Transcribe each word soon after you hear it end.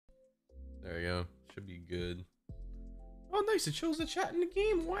There we go. Should be good. Oh, nice. It shows the chat in the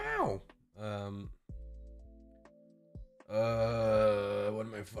game. Wow. What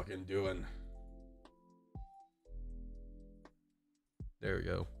am I fucking doing? There we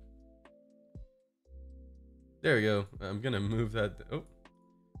go. There we go. I'm gonna move that. Oh,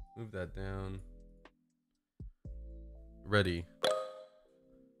 move that down. Ready.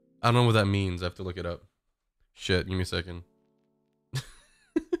 I don't know what that means. I have to look it up. Shit. Give me a second.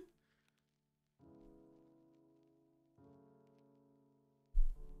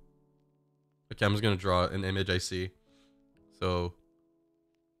 Okay, I'm just gonna draw an image I see. So.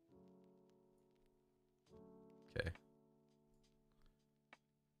 Okay.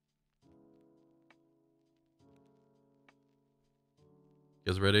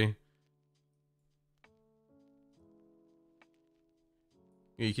 You guys ready?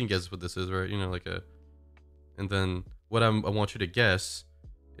 You can guess what this is, right? You know, like a. And then what I want you to guess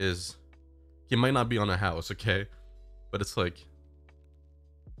is, he might not be on a house, okay? But it's like.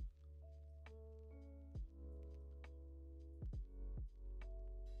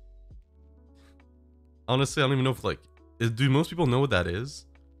 Honestly, I don't even know if like, do most people know what that is?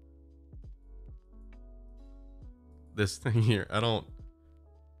 This thing here, I don't.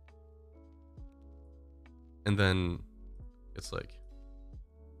 And then it's like.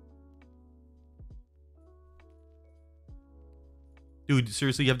 Dude,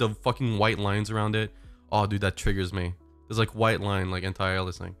 seriously, you have the fucking white lines around it. Oh, dude, that triggers me. There's like white line, like entire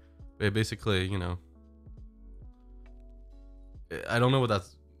this thing. But basically, you know. I don't know what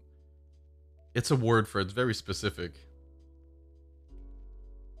that's. It's a word for it. It's very specific.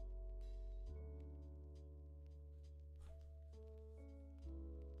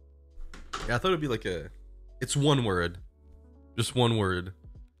 Yeah, I thought it'd be like a. It's one word. Just one word.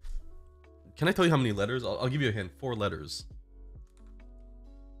 Can I tell you how many letters? I'll give you a hint. 4 letters.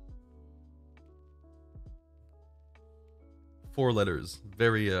 Four letters.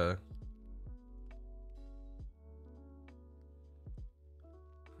 Very Uh-oh.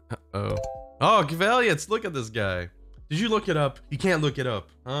 Oh, Cavalians, look at this guy. Did you look it up? You can't look it up,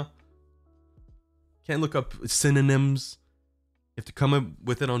 huh? Can't look up synonyms. You have to come up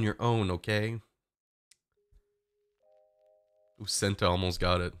with it on your own, okay? Ooh, Senta almost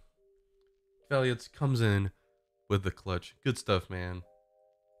got it. Cavalians comes in with the clutch. Good stuff, man.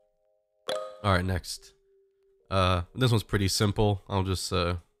 Alright, next. This one's pretty simple. I'll just,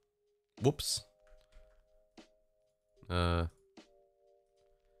 whoops.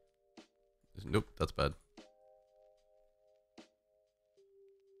 Nope, that's bad.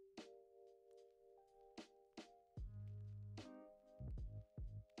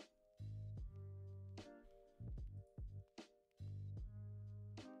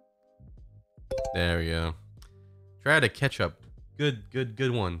 There we go. Try to catch up.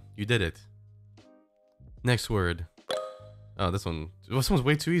 Good one. You did it. Next word. Oh, this one's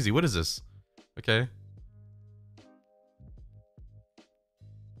way too easy. What is this? Okay.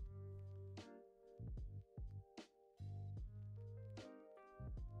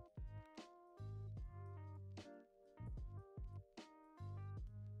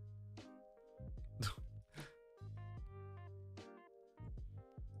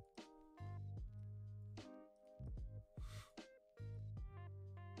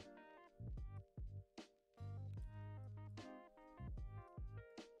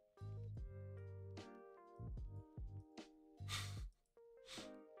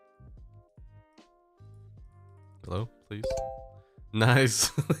 Hello, please.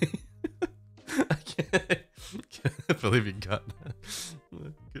 Nice. I can't believe you got that.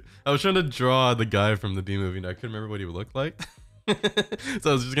 I was trying to draw the guy from the B movie and I couldn't remember what he would look like. So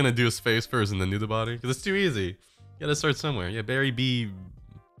I was just gonna do his face first and then do the body. Because it's too easy. You gotta start somewhere. Yeah, Barry B.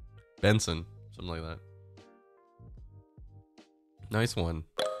 Benson. Something like that. Nice one.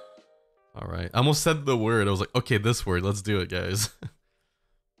 Alright. I almost said the word. I was like, okay, this word. Let's do it, guys.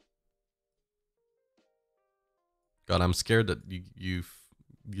 God, I'm scared that you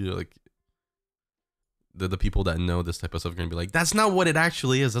like the people that know this type of stuff are gonna be like, that's not what it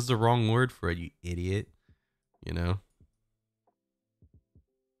actually is. That's the wrong word for it, you idiot. You know?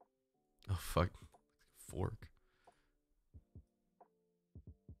 Oh fuck. Fork.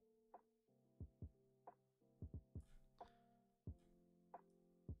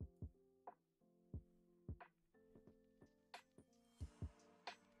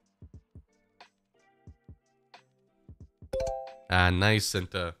 Ah, nice. And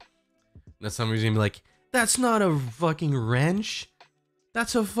that's some reason be like, that's not a fucking wrench.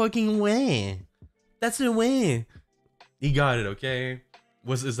 That's a fucking way. That's a way. You got it, okay?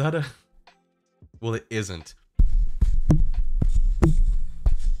 Is that a... Well, it isn't.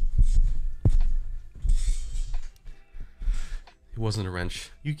 wasn't a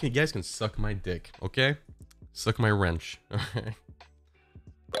wrench. You guys can suck my dick, okay? Suck my wrench. Alright.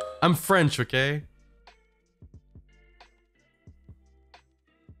 I'm French, okay?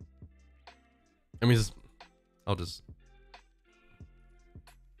 I mean, I'll just...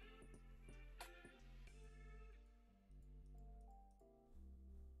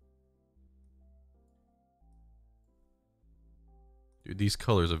 Dude, these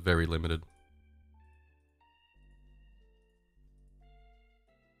colors are very limited.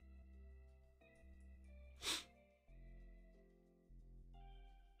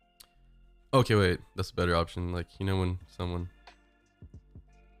 Okay, wait. That's a better option. Like, you know when someone...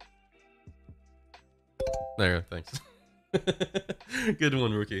 There, thanks. Good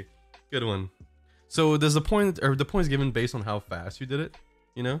one, rookie. Good one. So does the point, or the point is given based on how fast you did it?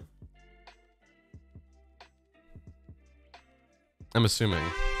 You know? I'm assuming.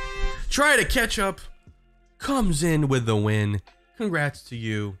 Try to catch up. Comes in with the win. Congrats to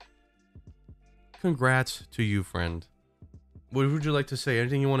you. Congrats to you, friend. What would you like to say?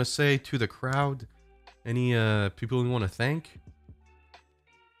 Anything you want to say to the crowd? Any people you want to thank?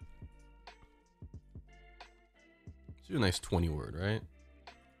 Do a nice 20 word, right?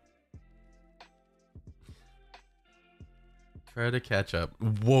 Try to catch up.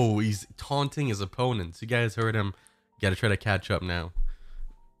 Whoa, he's taunting his opponents. You guys heard him. You gotta try to catch up now.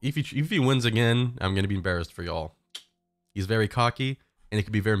 If he wins again, I'm gonna be embarrassed for y'all. He's very cocky, and it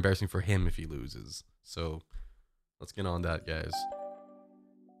could be very embarrassing for him if he loses. So, let's get on that, guys.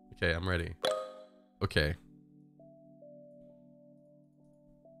 Okay, I'm ready. Okay.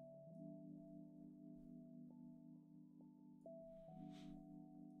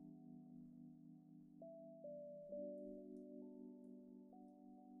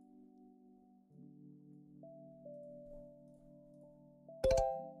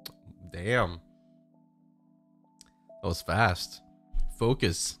 Damn. That was fast.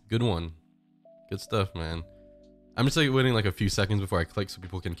 Focus. Good one. Good stuff, man. I'm just like waiting like a few seconds before I click so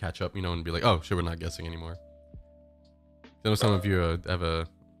people can catch up, you know, and be like, oh shit, we're not guessing anymore. I know some of you have a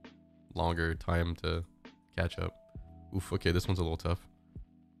longer time to catch up. Oof, okay, this one's a little tough.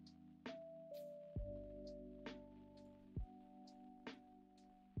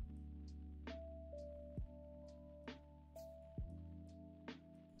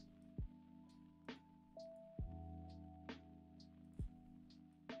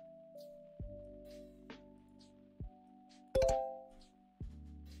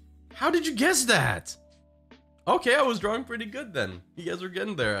 How did you guess that? Okay, I was drawing pretty good then. You guys were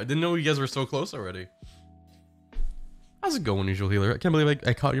getting there. I didn't know you guys were so close already. How's it going, Usual Healer? I can't believe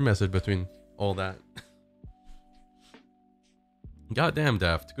I caught your message between all that. Goddamn,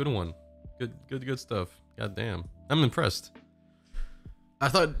 Daft. Good one. Good stuff. Goddamn. I'm impressed. I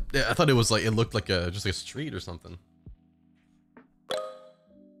thought it was like, it looked like just like a street or something.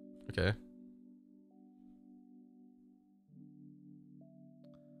 Okay.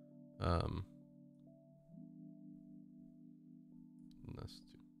 That's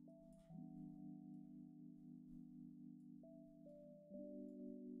two.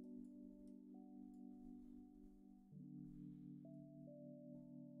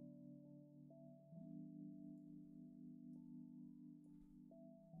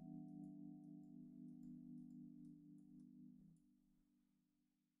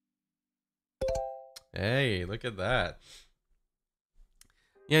 Hey, look at that.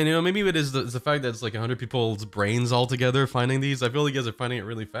 Yeah, you know, maybe it is the fact that it's like 100 people's brains all together finding these. I feel like you guys are finding it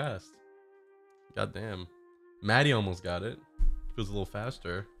really fast. God damn. Maddie almost got it. It was a little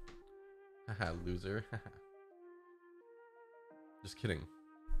faster. Haha, loser. Just kidding.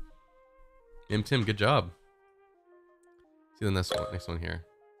 Tim, good job. See the next one here.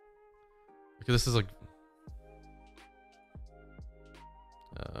 Because this is like...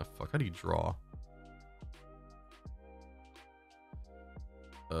 fuck, how do you draw?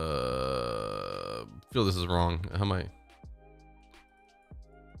 Feel this is wrong. How am I?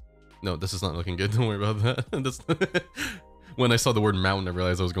 No, this is not looking good. Don't worry about that. That's when I saw the word mountain, I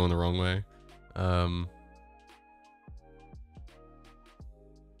realized I was going the wrong way.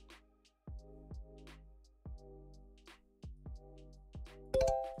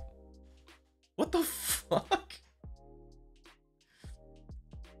 What the fuck?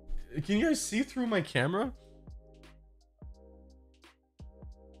 Can you guys see through my camera?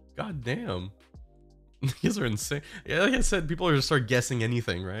 God damn. You guys are insane. Yeah, like I said, people are just start guessing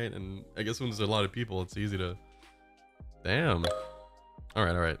anything, right? And I guess when there's a lot of people, it's easy to... Damn.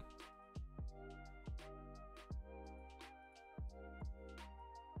 Alright.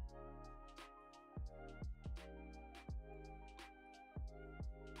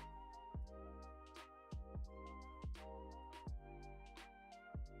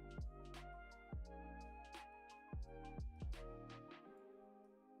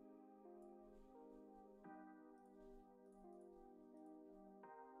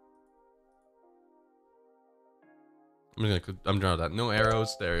 I'm drawing that. No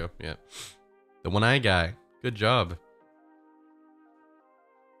arrows. There you go. Yeah. The one-eye guy. Good job.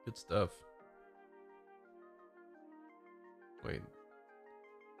 Good stuff. Wait.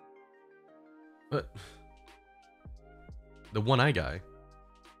 What? The one-eye guy.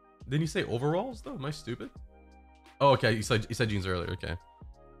 Didn't you say overalls though? Am I stupid? Oh, okay. You said jeans earlier. Okay.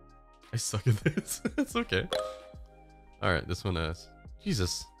 I suck at this. It's okay. All right. This one is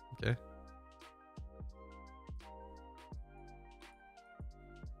Jesus. Okay.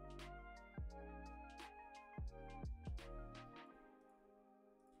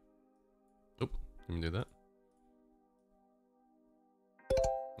 Oh, let me do that.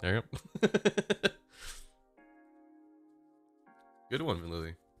 There you go. Good one,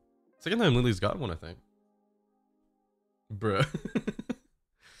 Lily. Second time Lily's got one, I think. Bruh.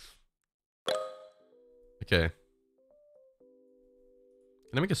 Okay.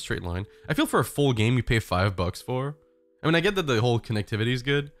 Can I make a straight line? I feel for a full game you pay $5 for. I mean, I get that the whole connectivity is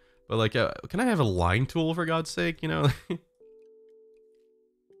good, but like, can I have a line tool for God's sake? You know?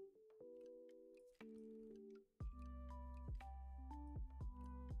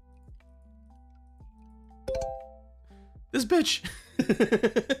 This bitch.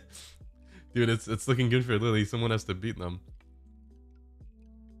 Dude, it's looking good for Lily. Someone has to beat them.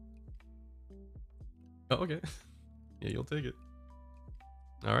 Oh, okay. Yeah, you'll take it.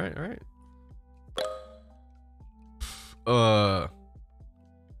 All right, all right.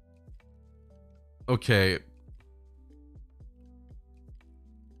 Okay.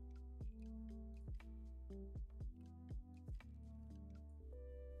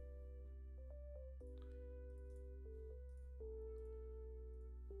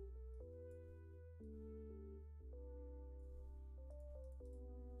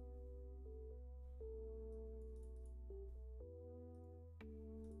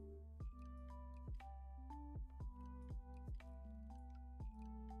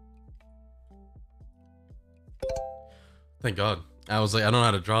 Thank God. I was like, I don't know how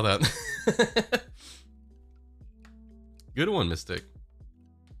to draw that. Good one, Mystic.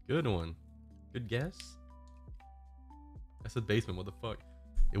 Good one. Good guess. I said basement, what the fuck?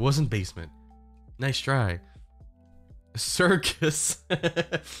 It wasn't basement. Nice try. Circus.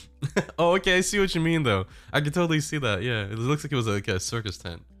 Oh, okay, I see what you mean though. I can totally see that, yeah. It looks like it was like a circus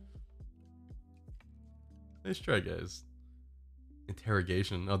tent. Nice try, guys.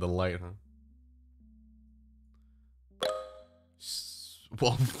 Interrogation. Oh, the light, huh?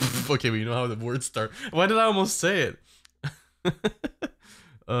 Well, okay, we know how the words start. Why did I almost say it?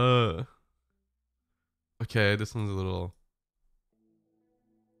 Okay, this one's a little...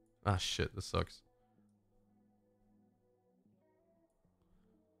 Ah, shit, this sucks.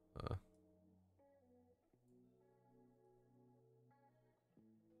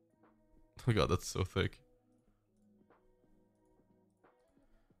 Oh god, that's so thick.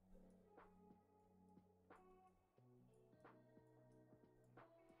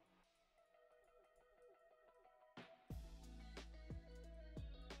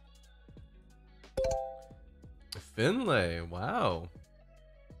 Finlay, wow.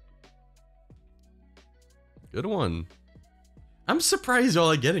 Good one. I'm surprised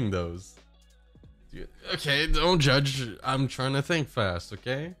y'all are getting those. Dude, okay, don't judge. I'm trying to think fast,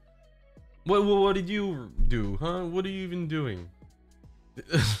 okay? What did you do, huh? What are you even doing?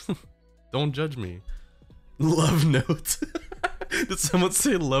 Don't judge me. Love note. Did someone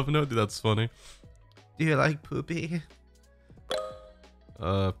say love note? Dude, that's funny. Do you like poopy?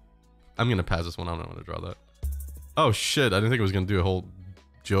 I'm gonna pass this one. I don't want to draw that. Oh shit, I didn't think I was gonna do a whole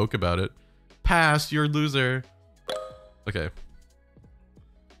joke about it. Pass, you're a loser. Okay.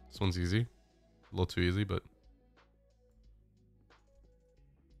 This one's easy. A little too easy, but...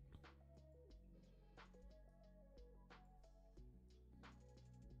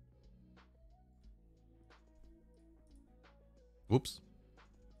 Whoops.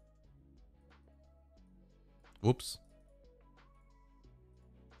 Whoops.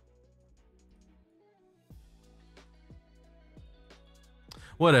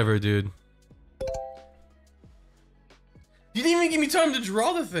 Whatever, dude. You didn't even give me time to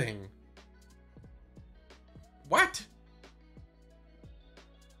draw the thing. What?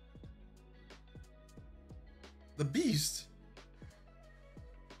 The beast.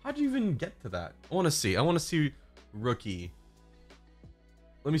 How'd you even get to that? I want to see. I want to see Rookie.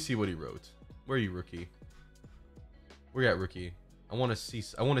 Let me see what he wrote. Where are you, Rookie? Where you at, Rookie? I want to see.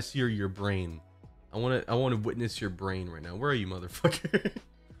 I want to see your brain. I want to witness your brain right now. Where are you, motherfucker?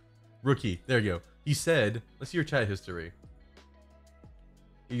 Rookie. There you go. He said. Let's see your chat history.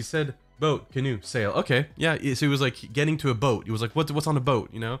 He said boat, canoe, sail. Okay, yeah. So he was like getting to a boat. He was like, what's on a boat?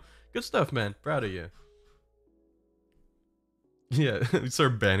 You know. Good stuff, man. Proud of you. Yeah, we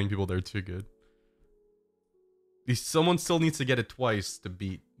start banning people that are too good. Someone still needs to get it twice to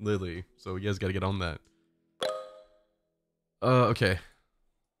beat Lily, so you guys gotta get on that. Okay.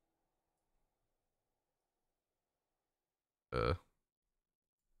 Uh.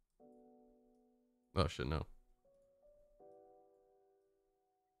 Oh shit, no.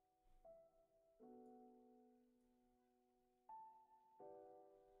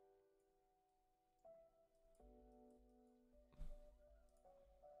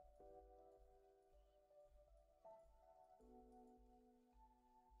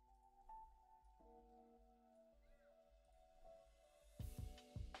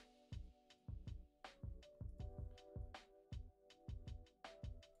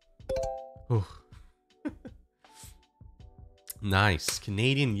 Oh. Nice.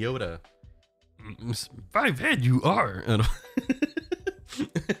 Canadian Yoda. Five head you are.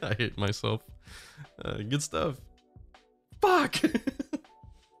 I hate myself. Good stuff. Fuck! You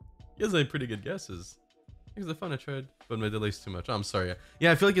guys had pretty good guesses. It was fun. I tried, but my delay's too much. Oh, I'm sorry.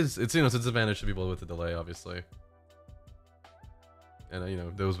 Yeah, I feel like it's you know it's a disadvantage to people with the delay, obviously. And you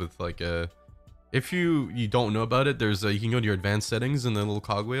know those with like if you don't know about it, there's you can go to your advanced settings in the little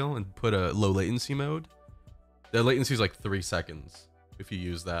cogwheel and put a low latency mode. The latency is like 3 seconds if you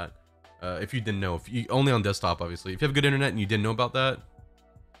use that. If you didn't know, if you only on desktop, obviously. If you have good internet and you didn't know about that,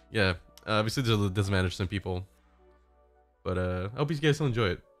 yeah, obviously there's a disadvantage to some people. But I hope you guys still enjoy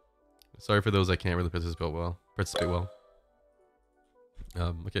it. Sorry for those I can't really participate well.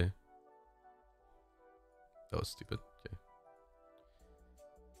 Okay. That was stupid. Okay.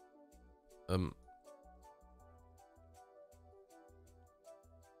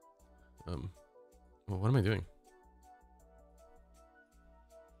 Well, what am I doing?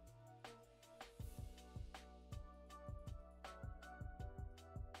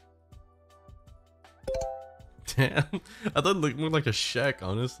 Damn. I thought it looked more like a check,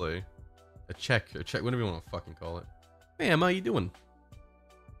 honestly. A check, whatever you want to fucking call it. Hey, Emma, how you doing?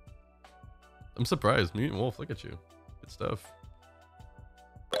 I'm surprised. Mutant Wolf, look at you. Good stuff.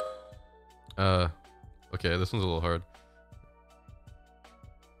 Okay, this one's a little hard.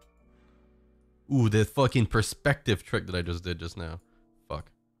 Ooh, the fucking perspective trick that I just did just now. Fuck.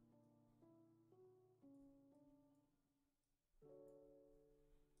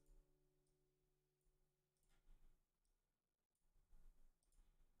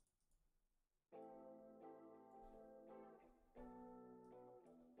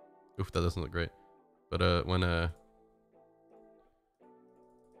 Oof, that doesn't look great. But when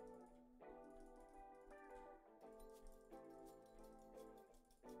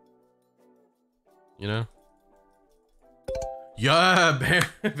you know? Yeah,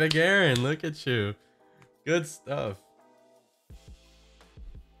 Big Aaron, look at you. Good stuff.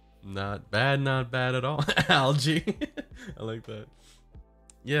 Not bad at all. Algae. I like that.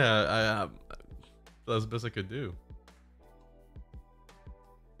 Yeah, that was the best I could do.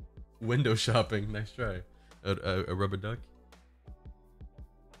 Window shopping, nice try. A rubber duck.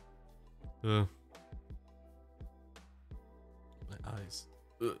 My eyes.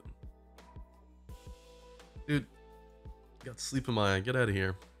 Ugh. Dude, got sleep in my eye. Get out of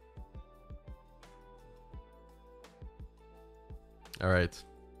here. All right.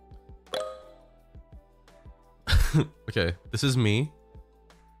 Okay, this is me.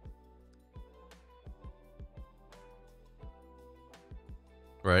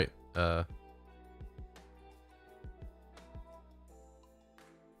 Right.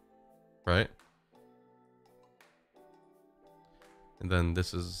 Right. And then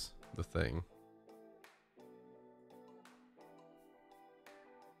this is the thing.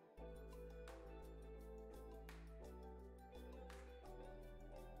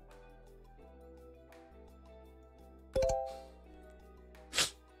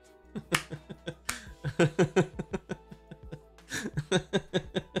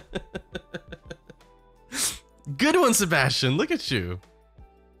 Good one, Sebastian. Look at you.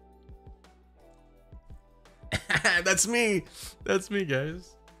 That's me. That's me,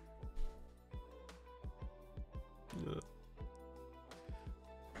 guys.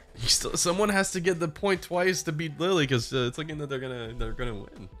 Someone has to get the point twice to beat Lily, because it's looking that they're gonna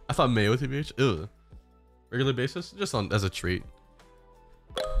win. I thought Mayo TBH. Ugh. Regular basis, just on as a treat.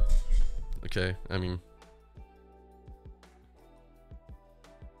 Okay, I mean.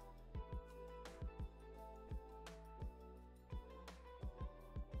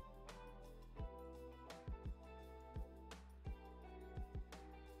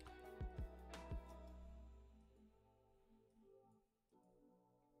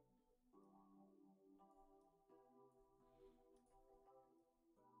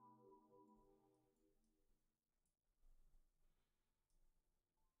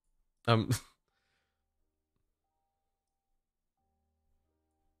 Um.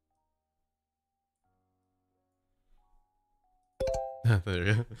 There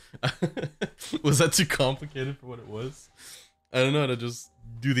you go. Was that too complicated for what it was? I don't know how to just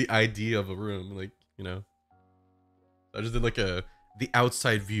do the idea of a room, like, you know. I just did like the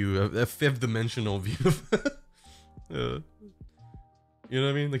outside view, a fifth dimensional view of you know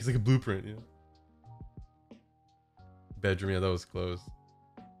what I mean? Like it's like a blueprint, you know. Bedroom, yeah, that was close.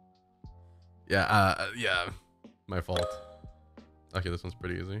 Yeah, yeah. My fault. Okay, this one's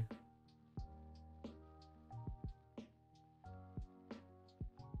pretty easy.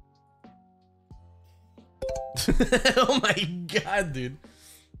 Oh my god, dude.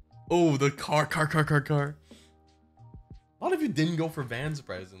 Oh, the car. A lot of you didn't go for van,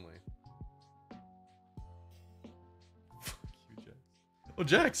 surprisingly. Fuck you, Jax. Oh,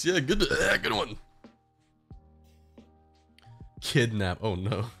 Jax, yeah, good one. Kidnap. Oh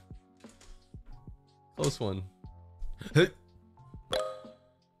no. Close one. Hey.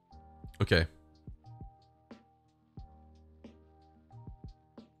 Okay.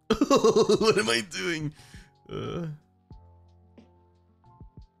 What am I doing?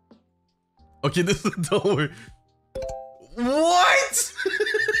 Okay, this is don't worry. What?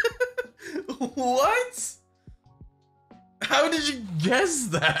 What? How did you guess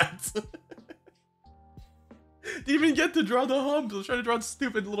that? Didn't even get to draw the humps. I was trying to draw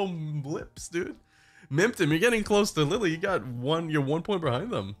stupid little blips, dude. Mimped him. You're getting close to Lily. You got one. You're 1 point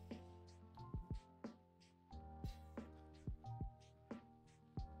behind them.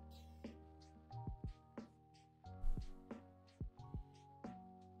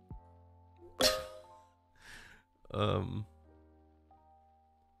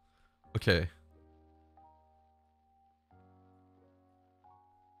 Okay.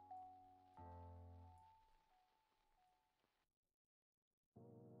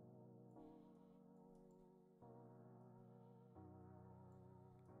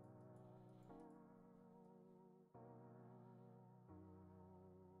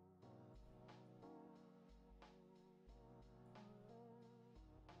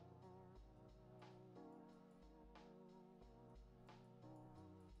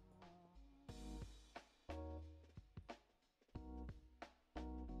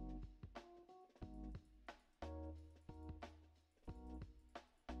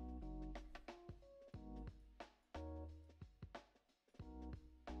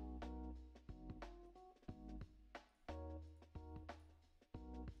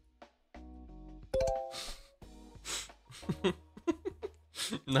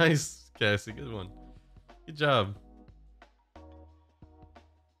 Nice, Cassie. Good one. Good job.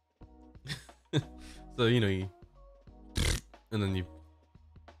 So, you know, you... And then you...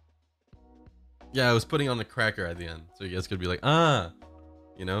 Yeah, I was putting on the cracker at the end. So you guys could be like, ah!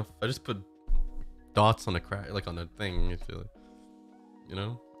 You know? If I just put dots on a crack, like on a thing, you feel like... You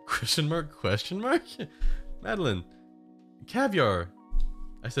know? Question mark? Question mark? Madeline. Caviar.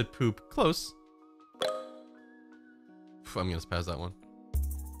 I said poop. Close. I'm gonna pass that one.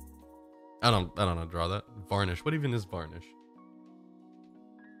 I don't know how to draw that. Varnish. What even is varnish?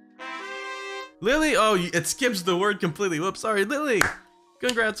 Lily! Oh, it skips the word completely. Whoops, sorry. Lily!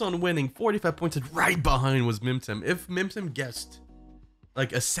 Congrats on winning. 45 points, and right behind was Mimtim. If Mimtim guessed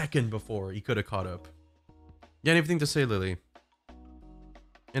like a second before, he could have caught up. You got anything to say, Lily?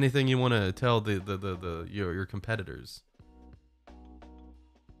 Anything you want to tell your competitors?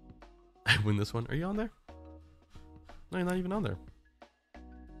 I win this one. Are you on there? No, you're not even on there.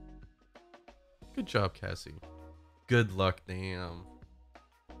 Good job, Cassie. Good luck, damn.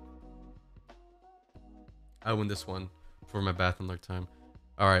 I win this one for my bath and luck time.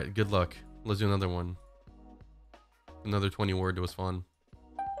 Alright, good luck. Let's do another one. Another 20 word was fun.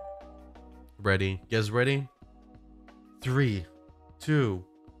 Ready? Guys ready? 3, 2,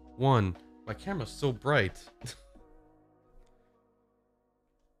 1. My camera's so bright.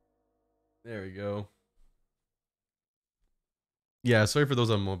 There we go. Yeah, sorry for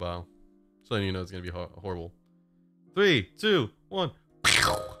those on mobile. So you know it's gonna be horrible. 3, 2, 1.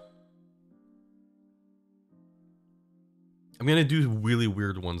 I'm gonna do really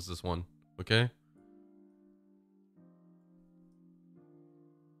weird ones this one, okay?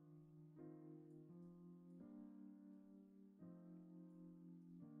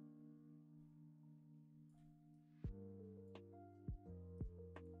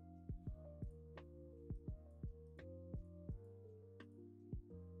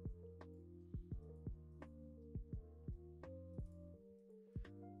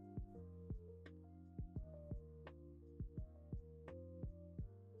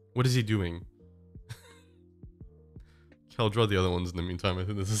 What is he doing? I'll draw the other ones in the meantime. I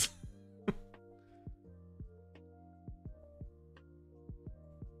think this is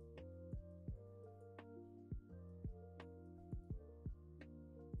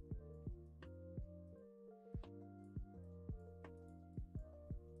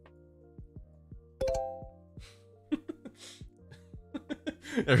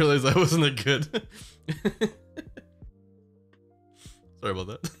I realized I wasn't a good. Sorry about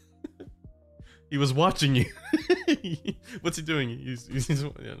that. He was watching you. What's he doing? He's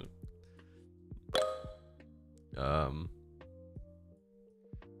yeah.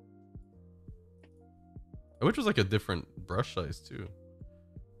 I wish it was like a different brush size too.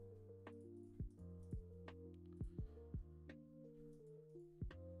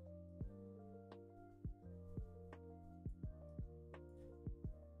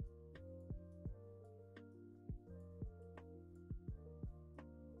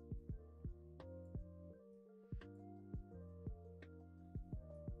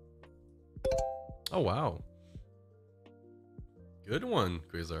 Oh wow. Good one,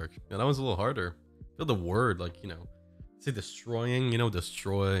 Grazark. Yeah, that was a little harder. Feel the word, like, you know, say destroying, you know,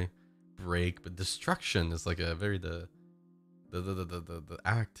 destroy, break, but destruction is like a very the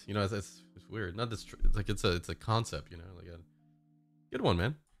act, you know, it's weird. Not it's like it's a concept, you know, like a good one,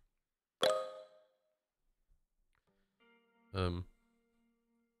 man. Um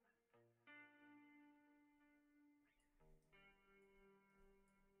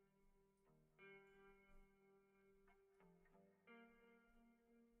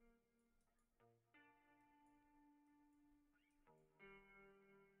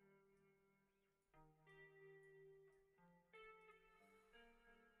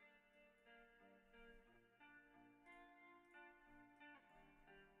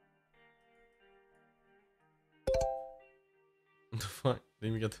what the fuck?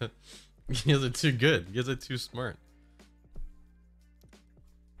 Didn't even get that. You guys are too good. You guys are too smart.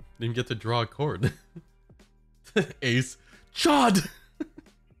 Didn't even get to draw a chord. Ace. Chod!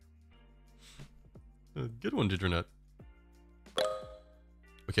 Good one, Didronut.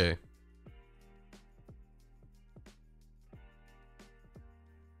 Okay.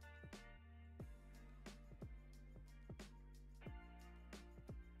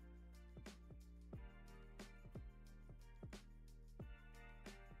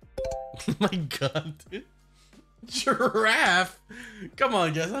 My god, dude. Giraffe? Come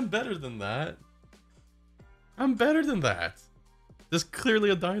on, guys. I'm better than that. I'm better than that. There's clearly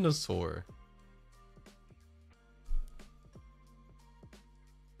a dinosaur.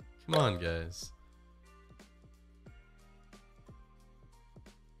 Come on, guys.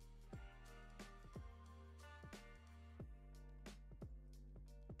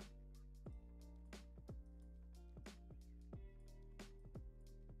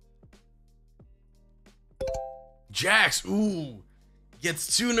 Jax, ooh,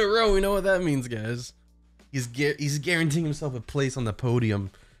 gets 2 in a row. We know what that means, guys. He's guaranteeing himself a place on the podium.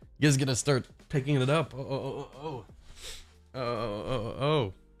 You guys gonna start picking it up. Oh.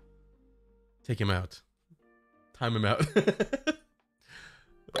 Take him out. Time him out.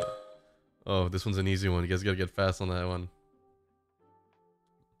 Oh, this one's an easy one. You guys gotta get fast on that one.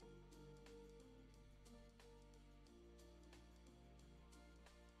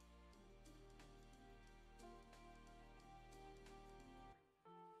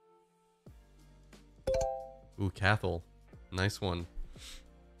 Ooh, Cathel. Nice one.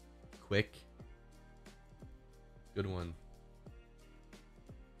 Quick. Good one.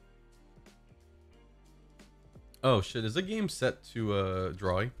 Oh shit, is the game set to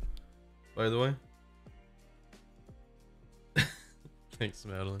Drawy, by the way? Thanks,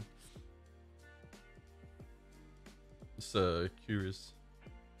 Madeline. Just curious.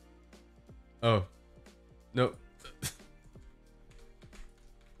 Oh. No.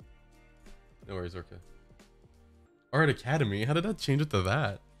 No worries, okay. Art Academy? How did that change it to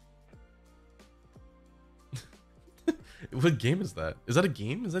that? What game is that? Is that a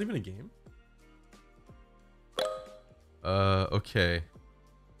game? Is that even a game? Okay.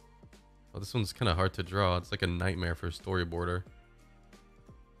 Oh, this one's kind of hard to draw. It's like a nightmare for a storyboarder.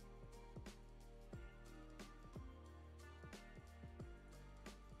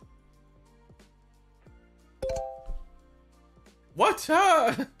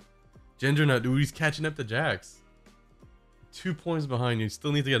 What? Ginger Nut, dude, he's catching up to Jax. 2 points behind you.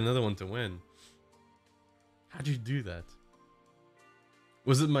 Still need to get another one to win. How'd you do that?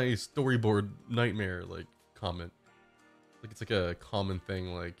 Was it my storyboard nightmare, like, comment? Like, it's like a common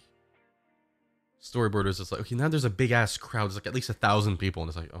thing, like... Storyboarders just like, okay, now there's a big-ass crowd. There's like at least 1,000 people, and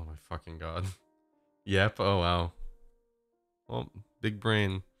it's like, oh my fucking god. Yep, oh wow. Well, big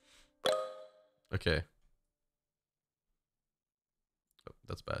brain. Okay. Oh,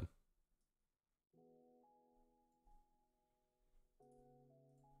 that's bad.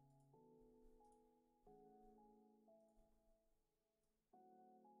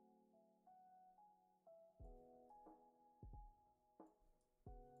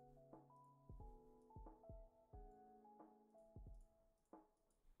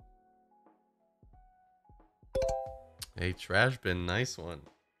 Hey, trash bin, nice one.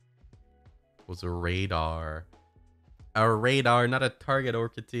 Was a radar. Our radar, not a target,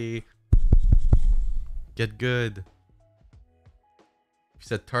 Orchity. Get good. You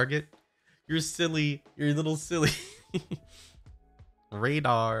said target? You're silly. You're a little silly.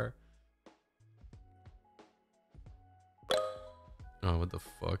 Radar. Oh, what the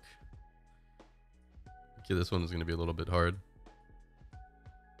fuck? Okay, this one is gonna be a little bit hard.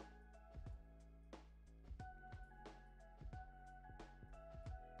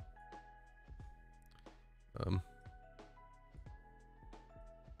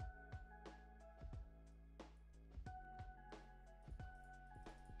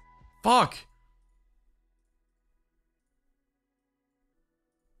 Fuck!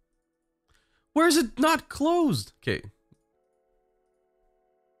 Where is it not closed? Okay.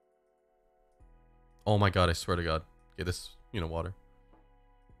 Oh my god, I swear to god. Okay, this, water.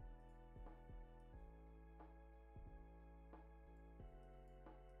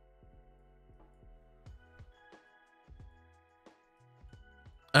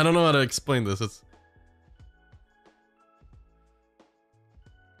 I don't know how to explain this. It's...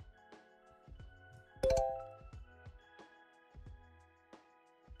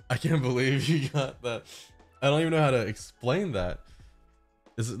 I can't believe you got that. I don't even know how to explain that.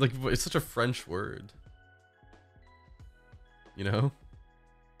 Is it like, it's such a French word. You know?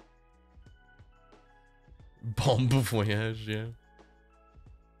 Bon voyage, yeah.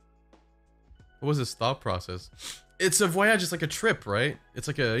 What was his thought process? It's a voyage, it's like a trip, right? It's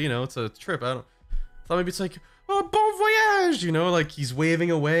like a, it's a trip. I thought maybe it's like, oh, bon voyage, like he's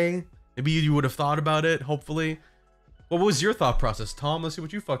waving away. Maybe you would have thought about it, hopefully. What was your thought process, Tom? Let's see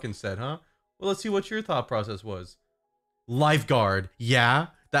what you fucking said, huh? Well, let's see what your thought process was. Lifeguard, yeah.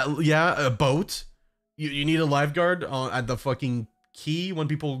 A boat. You need a lifeguard at the fucking quay when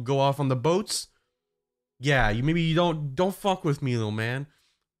people go off on the boats. Yeah, maybe you don't fuck with me, little man.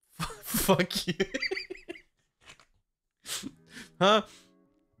 Fuck you. Huh?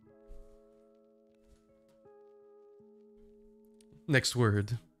 Next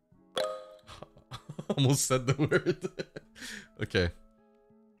word. Almost said the word. Okay.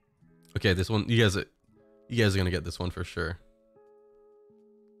 Okay, this one, you guys are gonna get this one for sure.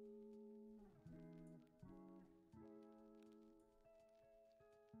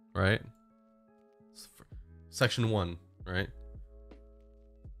 Right? Section 1, right?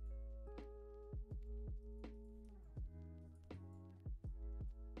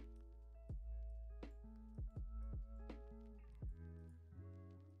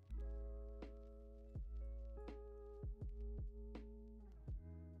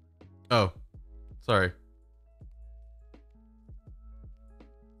 Oh, sorry.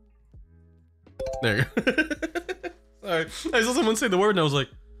 There you go. Sorry. I saw someone say the word and I was like,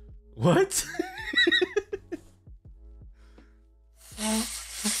 what?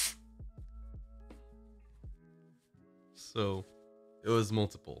 So, it was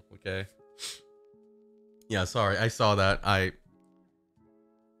multiple, okay? Yeah, sorry. I saw that. I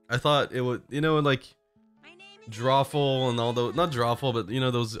thought it would, like Drawful and all those, not Drawful, but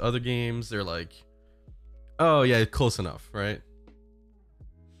those other games, they're like, oh yeah, close enough, right?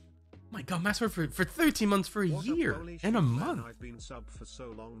 My god, Master for 13 months, for a year and a month. I've been sub for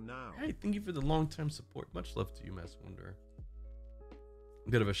so long now. Hey, thank you for the long-term support. Much love to you, Mass Wonder.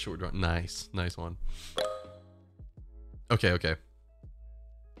 Bit of a short run. Nice one. Okay.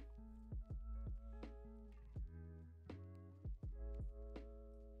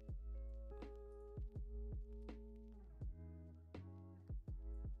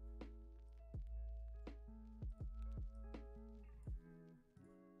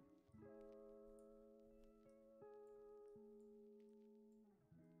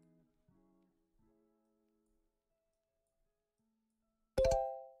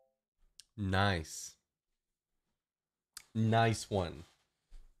 Nice one.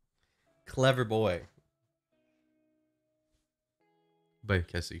 Clever boy. Bye,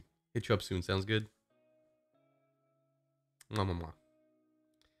 Cassie. Hit you up soon. Sounds good. Mwah.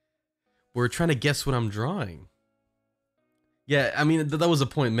 We're trying to guess what I'm drawing. Yeah, I mean, that was the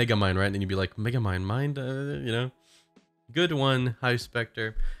point. Megamind, right? And then you'd be like, Megamind, mind, Good one, High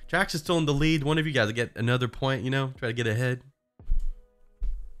Spectre. Jax is still in the lead. One of you guys get another point, try to get ahead.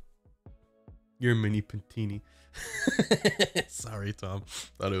 You're a mini Pantini. Sorry, Tom.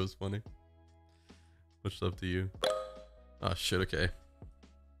 Thought it was funny. Much love to you. Oh, shit, okay.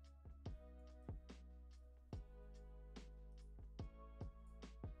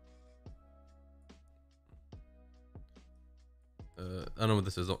 I don't know what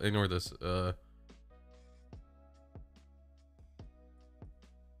this is. I'll ignore this.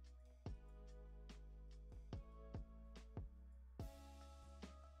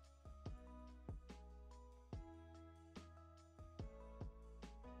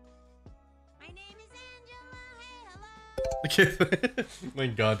 Okay. My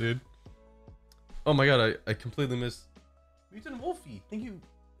god, dude. Oh my god, I completely missed. Mutant Wolfie, thank you.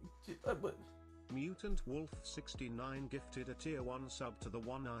 What? Mutant Wolf 69 gifted a tier 1 sub to the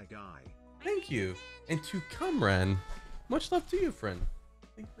One Eye Guy. Thank you. And to Kamran, much love to you, friend.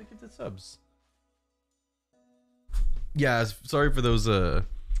 Thank you for the subs. Yeah, sorry for those,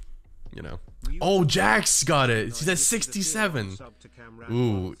 you know. Oh, Jax got it. He's at 67.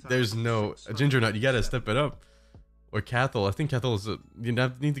 Ooh, there's no Ginger Nut. You gotta step it up. Or Cathal. I think Cathal is. You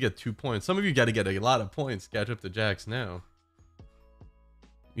need to get 2 points. Some of you gotta get a lot of points. Catch up to Jax now.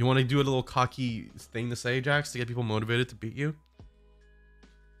 You want to do a little cocky thing to say, Jax, to get people motivated to beat you?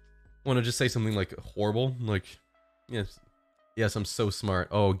 Want to just say something like horrible, like, yes, I'm so smart.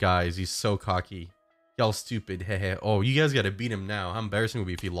 Oh, guys, he's so cocky. Y'all stupid. Hehe. Oh, you guys gotta beat him now. How embarrassing it would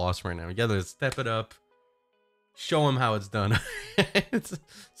be if he lost right now. You gotta step it up. Show him how it's done. It's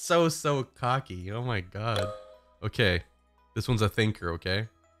so cocky. Oh my god. Okay. This one's a thinker, okay?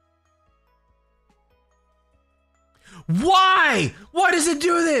 Why? Why does it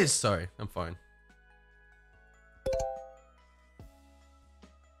do this? Sorry, I'm fine.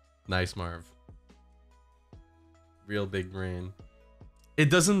 Nice, Marv. Real big brain. It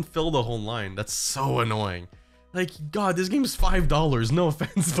doesn't fill the whole line. That's so annoying. Like, god, this game's $5. No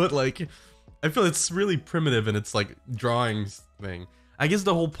offense, but like, I feel it's really primitive in its like drawings thing. I guess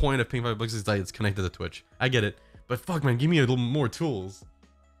the whole point of paying $5 is that it's connected to Twitch. I get it, but fuck, man, give me a little more tools.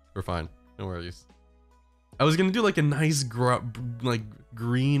 We're fine. No worries. I was gonna do like a nice like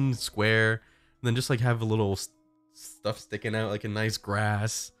green square, and then just like have a little stuff sticking out, like a nice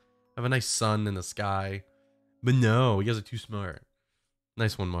grass, have a nice sun in the sky. But no, you guys are too smart.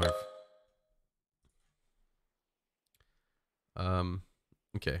 Nice one, Marv.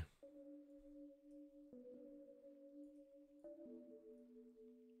 Okay.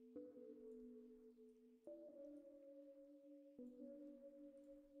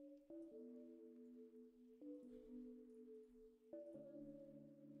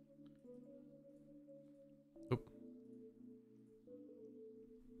 Oop.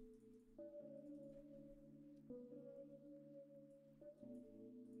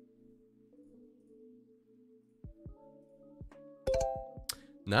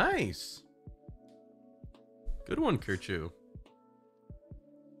 Nice. Good one, Kirchu.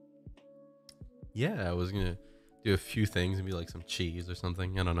 Yeah, I was gonna do a few things and be like some cheese or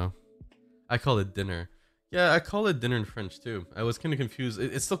something. I don't know. I call it dinner. Yeah, I call it dinner in French too. I was kind of confused.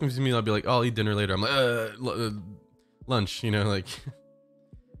 It still confuses me. I'll be like, oh, I'll eat dinner later. I'm like, lunch, you know, like,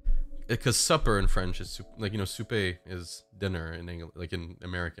 because supper in French is like, you know, souper is dinner in English, like in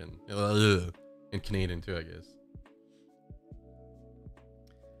American, and Canadian too, I guess.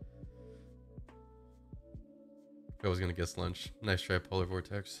 I was gonna guess lunch. Nice try, Polar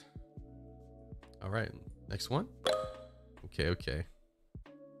Vortex. All right, next one. Okay.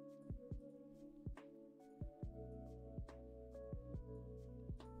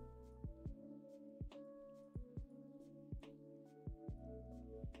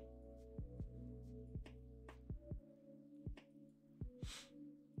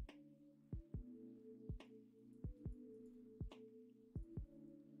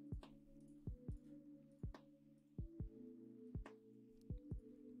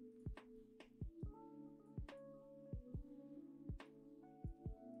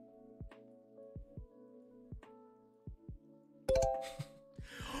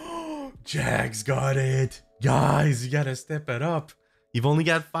 Jags got it. Guys, you gotta step it up. You've only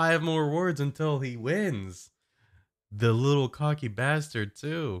got 5 more words until he wins. The little cocky bastard,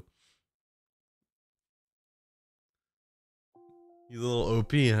 too. You little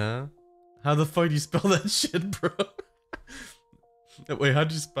OP, huh? How the fuck do you spell that shit, bro? Wait,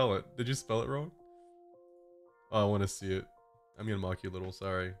 how'd you spell it? Did you spell it wrong? Oh, I want to see it. I'm gonna mock you a little,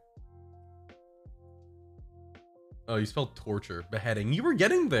 sorry. Oh, you spelled torture. Beheading. You were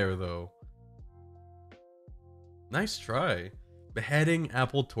getting there, though. Nice try. Beheading,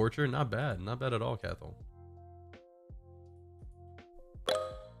 apple, torture. Not bad. Not bad at all, Cathal.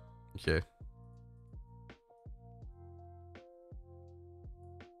 Okay.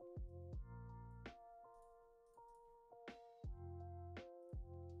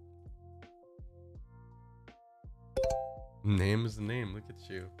 Name is the name. Look at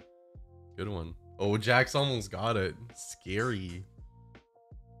you. Good one. Oh, Jax almost got it. Scary.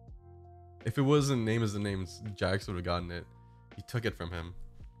 If it wasn't name is the name, Jax would have gotten it. He took it from him.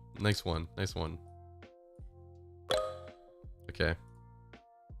 Nice one. Nice one. Okay.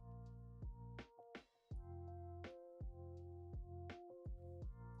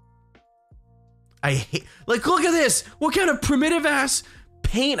 I hate, like, look at this. What kind of primitive ass,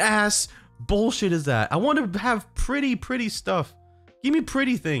 paint ass bullshit is that? I want to have pretty stuff. Give me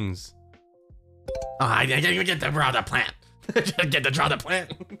pretty things. I get to draw the plant. Get to draw the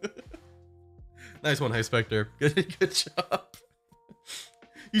plant. Nice one, High Spectre. Good job.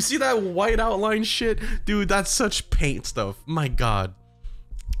 You see that white outline shit? Dude, that's such paint stuff. My god.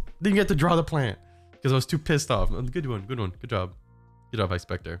 Didn't get to draw the plant because I was too pissed off. Good one. Good job. Good job, High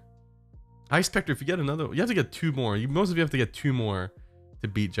Spectre. High Spectre, if you get another, you have to get 2 more. Most of you have to get 2 more to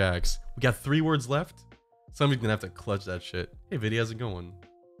beat Jax. We got 3 words left. Somebody's gonna have to clutch that shit. Hey, Viddy, how's it going?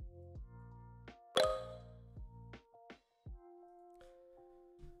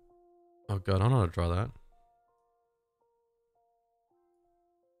 Oh god, I don't know how to draw that.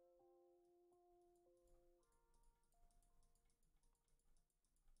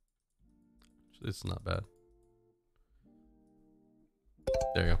 This is not bad.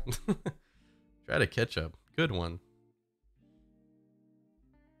 There you go. Try to catch up. Good one.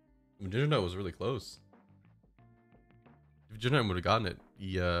 Ginger Nut was really close. If Ginger Nut would have gotten it,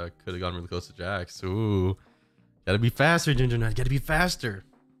 he could have gotten really close to Jax. Ooh. Gotta be faster, Ginger Nut. Gotta be faster.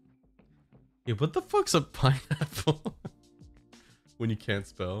 Yeah, what the fuck's a pineapple? When you can't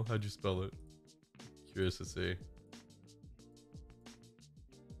spell? How'd you spell it? Curious to see.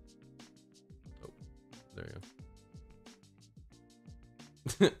 Oh, there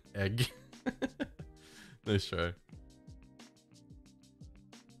you go. Egg. Nice try.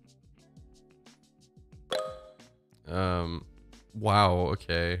 Wow,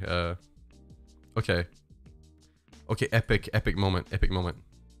 okay. Okay. Okay, epic moment.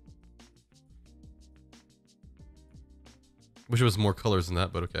 Wish it was more colors than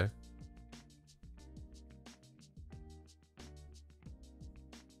that, but okay.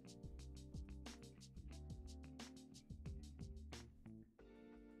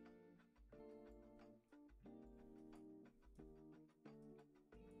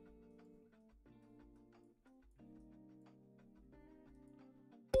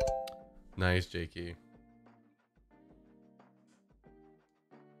 Nice, Jakey.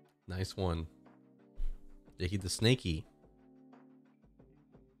 Nice one. Jakey the Snakey.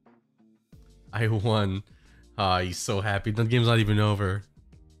 I won. Ah, he's so happy. The game's not even over.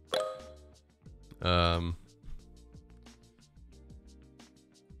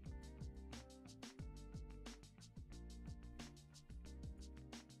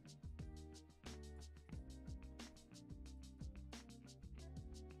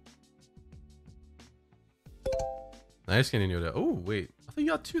 Nice getting you that. Oh, wait. I thought you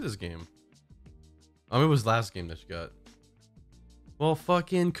got 2 this game. I mean, it was last game that you got. Well,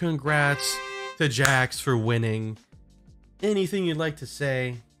 fucking congrats to Jax for winning. Anything you'd like to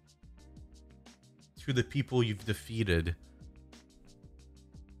say to the people you've defeated?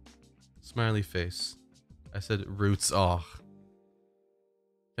 Smiley face. I said roots. Oh.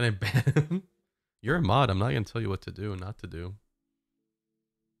 Can I ban him? You're a mod. I'm not going to tell you what to do and not to do.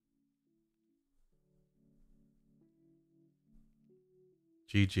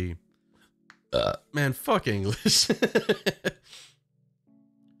 GG. Man, fuck English.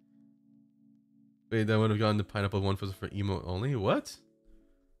 Wait, that would have gotten the pineapple one for emote only? What?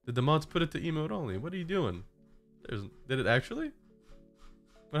 Did the mods put it to emote only? What are you doing? Did it actually?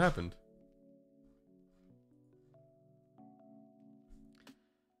 What happened?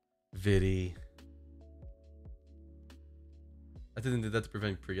 Viddy. I didn't do that to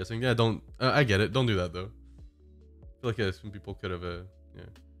prevent pre-guessing. Yeah, don't. I get it. Don't do that though. I feel like some people could have. Yeah.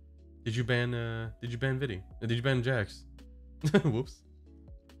 Did you ban Viddy? Did you ban Jax? Whoops.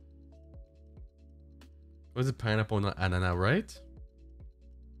 Was it pineapple, not anana, right?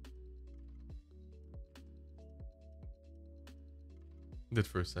 Did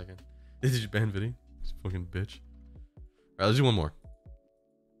for a second. Did you ban Viddy? This fucking bitch. Alright, let's do one more.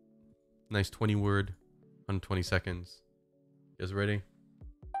 Nice 20 word, 120 seconds. You guys ready?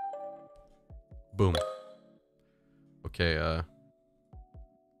 Boom. Okay,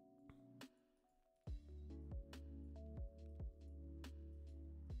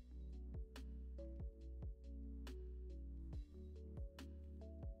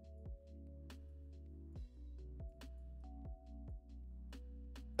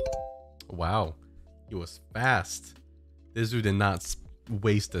 wow, he was fast. This dude did not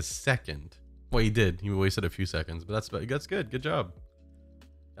waste a second. Well, he did. He wasted a few seconds, but that's good. Good job.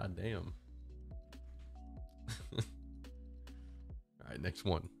 God damn. All right, next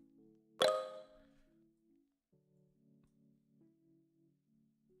one.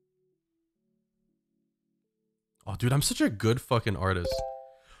 Oh, dude, I'm such a good fucking artist.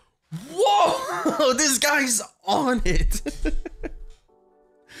 Whoa, this guy's on it.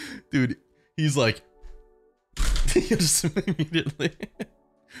 Dude, he's like, just immediately.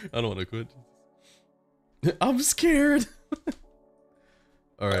 I don't want to quit. I'm scared.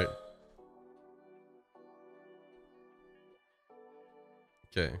 All right.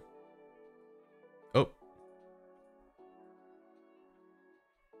 Okay. Oh.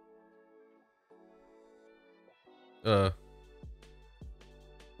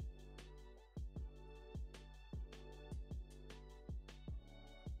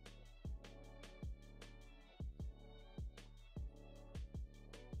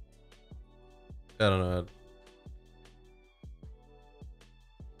 I don't know.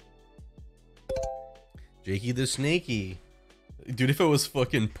 Jakey the Snakey. Dude, if it was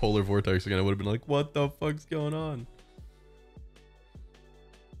fucking Polar Vortex again, I would have been like, what the fuck's going on?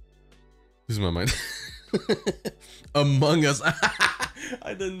 Losing my mind. Among Us.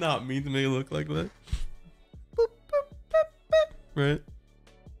 I did not mean to make it look like that. Boop, boop, boop, boop. Right?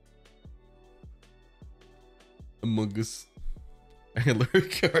 Among Us.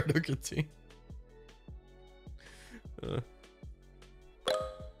 Lyric card routine.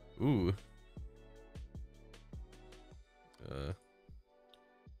 Ooh.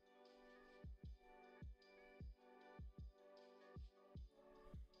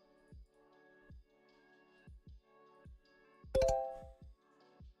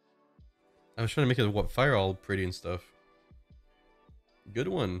 I was trying to make it what fire all pretty and stuff. Good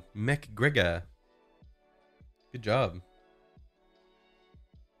one, McGregor. Good job.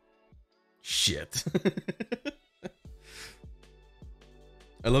 Shit.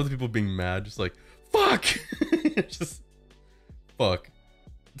 I love the people being mad, just like fuck. Just fuck.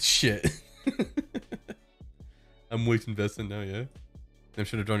 Shit. I'm way too invested now, yeah. I'm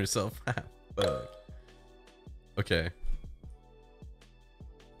should have drawn yourself. Fuck. Okay.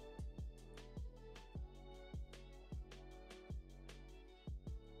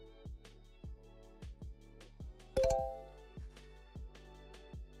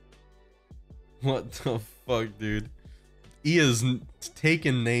 What the fuck, dude? He is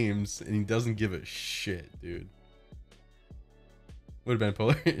taking names and he doesn't give a shit, dude. Would have been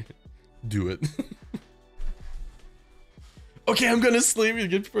Polar. Do it. Okay, I'm gonna sleep. You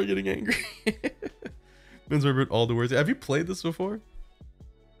get before getting angry. Means remembered all the words. Have you played this before?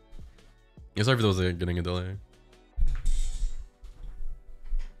 Yeah, sorry for those getting a delay.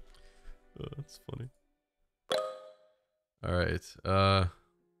 Oh, that's funny. All right.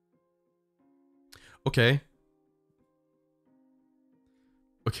 Okay.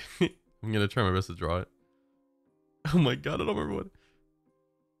 Okay. I'm gonna try my best to draw it. Oh my god, I don't remember what.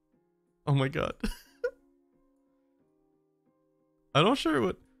 Oh my god. I'm not sure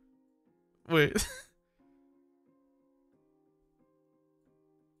what. Wait.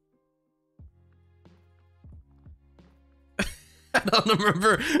 I don't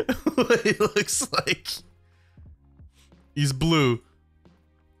remember what he looks like. He's blue.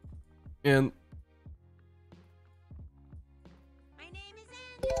 And my name is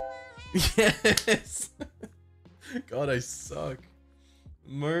Angela. yes. God, I suck.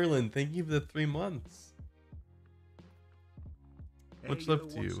 Merlin, thank you for the 3 months. Much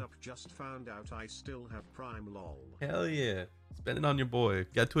love to you. Up? Just found out I still have Prime, lol. Hell yeah. Spend it on your boy.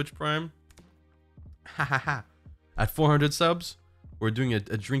 Got Twitch Prime? Ha ha ha. At 400 subs, we're doing a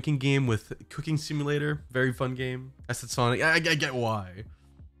drinking game with Cooking Simulator. Very fun game. I said Sonic. I get why.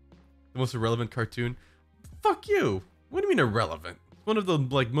 The most irrelevant cartoon. Fuck you. What do you mean irrelevant? One of the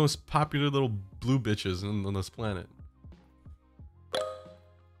like most popular little blue bitches on this planet.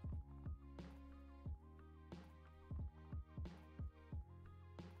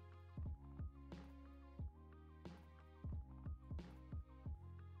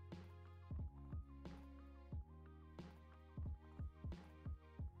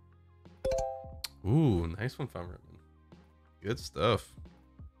 Ooh, nice one, Farmer. Good stuff.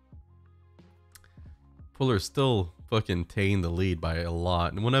 Puller's still fucking taking the lead by a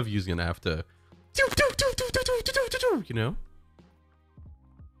lot, and one of you's gonna have to, you know.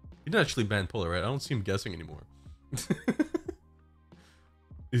 You didn't actually ban Puller, right? I don't see him guessing anymore.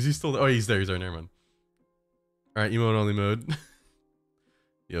 Is he still there? Oh, he's there. He's there. Never mind. All right, emote only mode.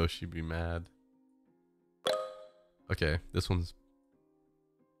 Yo, she'd be mad. Okay, this one's.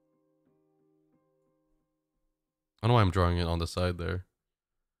 I don't know why I'm drawing it on the side there.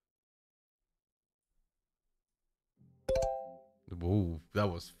 Whoa,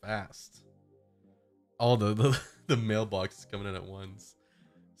 that was fast. All the mailbox coming in at once.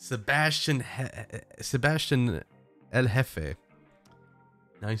 Sebastian El Jefe.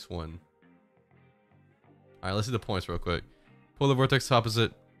 Nice one. All right, let's see the points real quick. Polar Vortex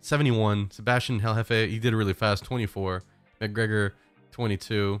opposite 71. Sebastian El Jefe, he did it really fast. 24. McGregor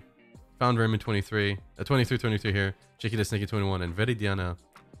 22. Found Raymond 23. 23 here. Jakey the Snakey 21. And Veridiana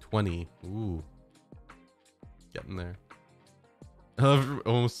 20. Ooh. Getting there. I love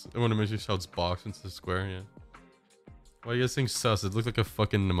almost everyone immediately shouts box into the square, yeah. Why do you guys think sus? It looked like a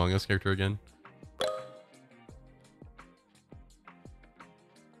fucking Among Us character again.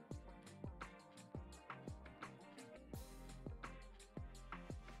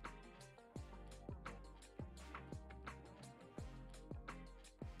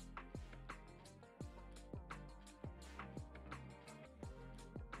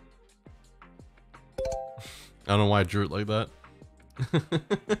 I don't know why I drew it like that.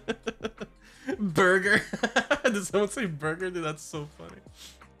 Burger. Did someone say burger? Dude, that's so funny.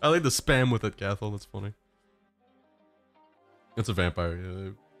 I like the spam with it, Cathal. That's funny. It's a vampire.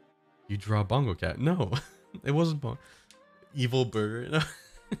 Yeah. You draw a bongo cat. No, it wasn't bongo. Evil burger. No.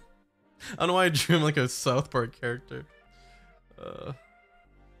 I don't know why I drew him like a South Park character.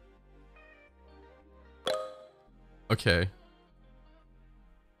 Okay.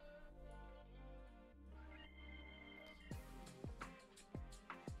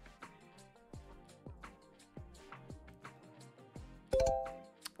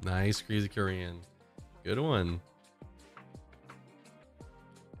 Nice, Crazy Korean. Good one.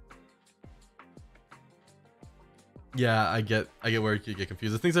 Yeah, I get where you could get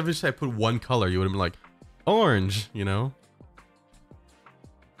confused. The things I wish I put one color, you would have been like, orange, you know?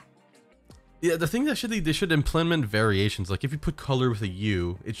 Yeah, the thing that they should implement variations. Like if you put color with a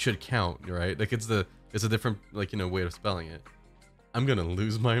U, it should count, right? Like it's a different, like, you know, way of spelling it. I'm gonna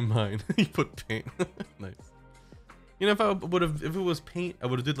lose my mind. You put paint. Nice. You know, if it was paint, I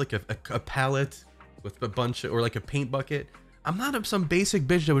would have did like a palette with a bunch of, or like a paint bucket. I'm not some basic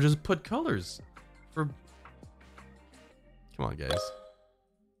bitch that would just put colors for. Come on, guys.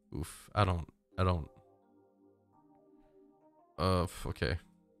 Oof. I don't. Okay.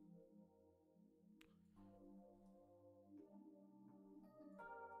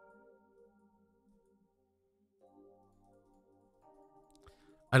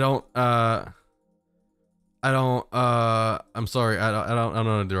 I'm sorry. I don't know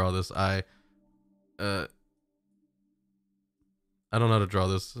how to draw this. I don't know how to draw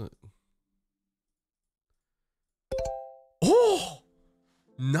this. Oh,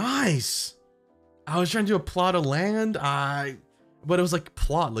 nice. I was trying to do a plot of land. But it was like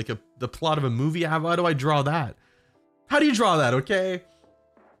plot, like the plot of a movie. Why do I draw that? How do you draw that? Okay.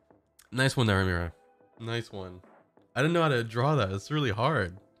 Nice one there, Amira. Nice one. I didn't know how to draw that. It's really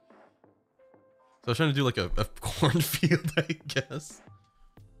hard. So I was trying to do like a cornfield, I guess.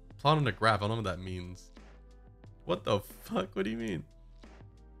 Plot on a graph. I don't know what that means. What the fuck? What do you mean?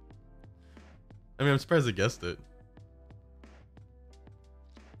 I mean, I'm surprised I guessed it.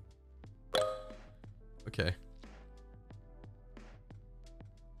 Okay.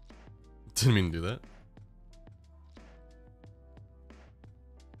 Didn't mean to do that.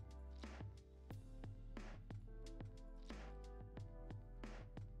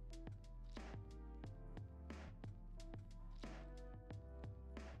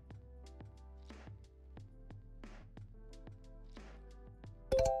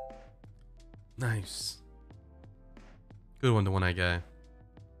 Nice. Good one, the one-eye guy.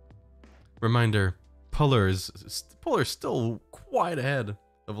 Reminder, Pull's still quite ahead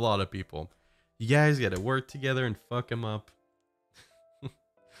of a lot of people. You guys gotta work together and fuck him up.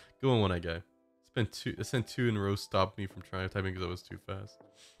 Good one-eye guy. I sent two in a row, stopped me from trying typing because I was too fast.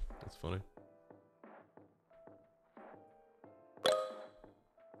 That's funny.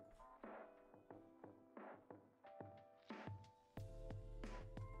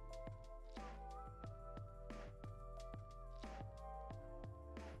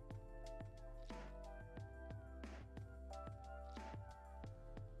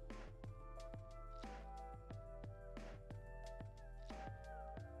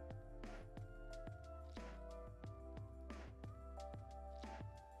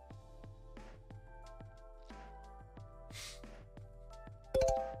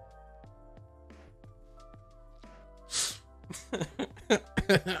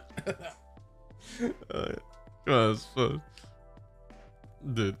 Come on, it's fun.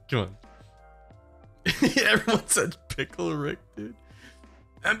 Dude, come on. Everyone said Pickle Rick, dude.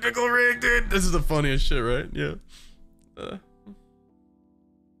 I'm Pickle Rick, dude. This is the funniest shit, right? Yeah.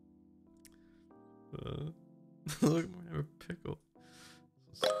 Look, I have a pickle.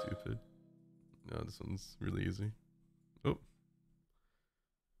 So stupid. No, this one's really easy. Oh.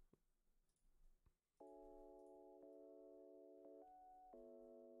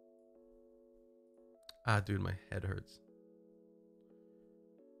 Ah, dude, my head hurts.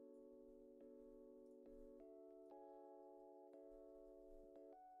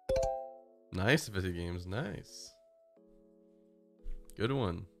 Nice, 50 games. Nice. Good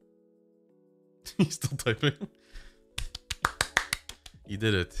one. He's still typing. You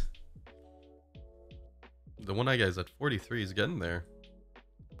did it. The one eye guy's at 43. He's getting there.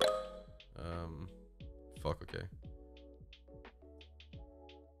 Fuck. Okay.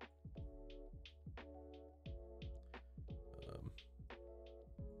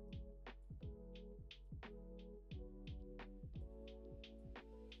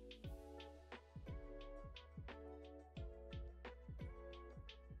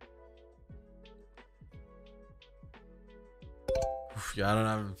 Yeah, I don't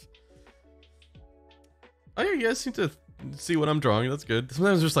know. Oh yeah, you guys seem to see what I'm drawing. That's good.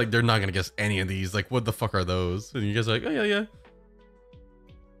 Sometimes just like they're not gonna guess any of these. Like, what the fuck are those? And you guys are like, oh yeah, yeah.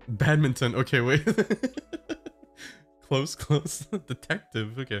 Badminton. Okay, wait. Close.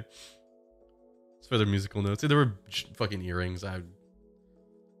 Detective. Okay. It's for their musical notes. There were fucking earrings. I can't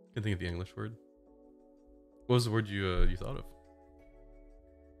think of the English word. What was the word you thought of?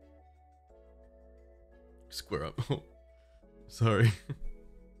 Square up. Sorry.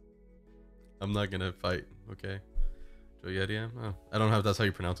 I'm not gonna fight, okay? Joyeria? Oh, I don't know if that's how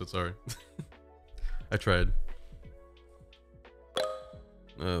you pronounce it, sorry. I tried.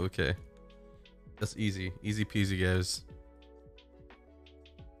 Oh, okay. That's easy. Easy peasy, guys.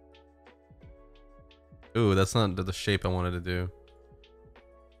 Ooh, that's not the shape I wanted to do.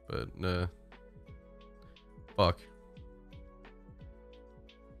 But, fuck.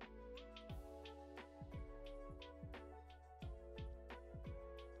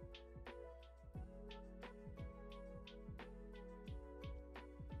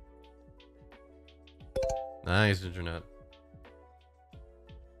 Nice, internet.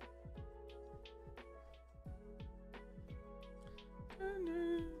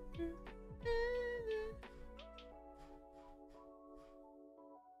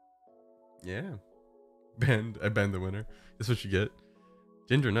 Yeah. I banned the winner. That's what you get.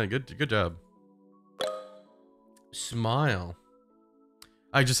 Ginger nut, good job. Smile.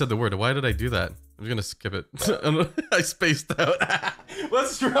 I just said the word. Why did I do that? I'm gonna skip it. I spaced out.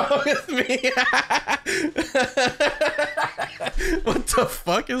 What's wrong with me? What the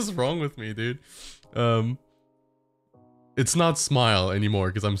fuck is wrong with me, dude? It's not smile anymore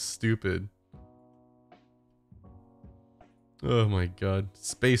because I'm stupid. Oh my god.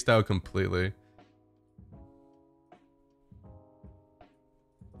 Spaced out completely.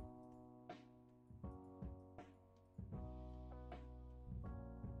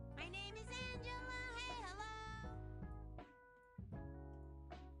 My name is Angela. Hey, hello.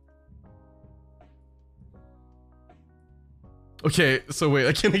 Okay, so wait,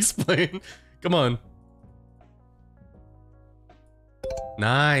 I can explain. Come on.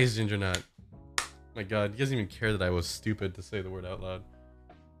 Nice, Ginger Nut. My god, he doesn't even care that I was stupid to say the word out loud.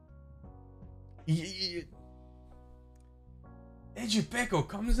 Edupeko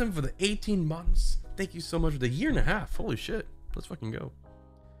comes in for the 18 months. Thank you so much for the year and a half. Holy shit. Let's fucking go.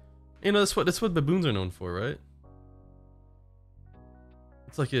 You know, that's what baboons are known for, right?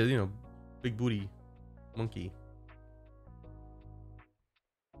 It's like a, you know, big booty monkey.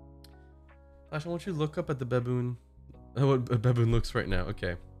 Flash, I want you to look up at the baboon. What a baboon looks right now.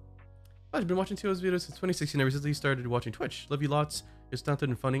 Okay. I've been watching TO's videos since 2016 ever since you started watching Twitch. Love you lots. It's talented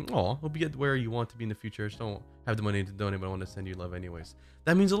and funny. Aw, hope you get where you want to be in the future. Just don't have the money to donate, but I want to send you love anyways.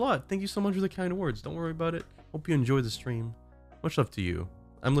 That means a lot. Thank you so much for the kind words. Don't worry about it. Hope you enjoy the stream. Much love to you.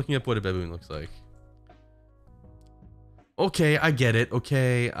 I'm looking up what a baboon looks like. Okay, I get it.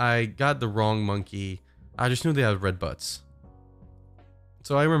 Okay, I got the wrong monkey. I just knew they have red butts.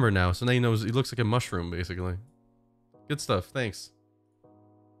 So I remember now. So now he knows he looks like a mushroom, basically. Good stuff. Thanks.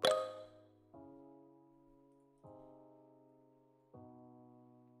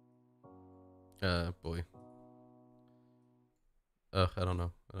 Boy. I don't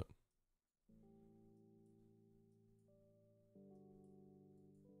know.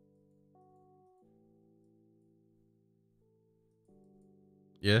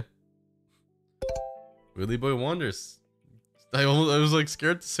 Yeah. Willy Boy Wonders. I was like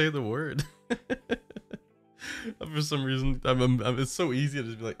scared to say the word. For some reason, it's so easy to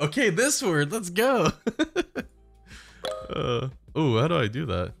just be like, okay, this word, let's go. Oh, how do I do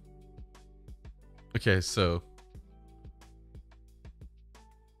that? Okay, so,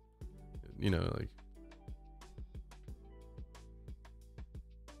 you know, like,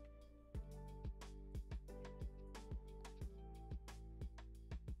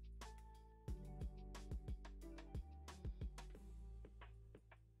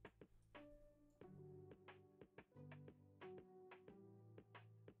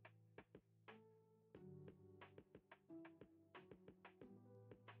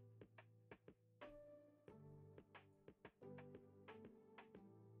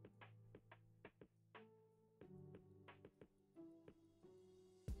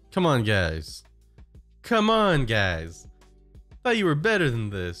 Come on, guys. Come on, guys. Thought you were better than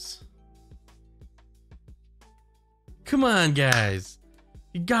this. Come on, guys.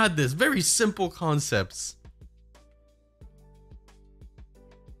 You got this. Very simple concepts.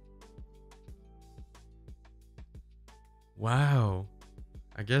 Wow.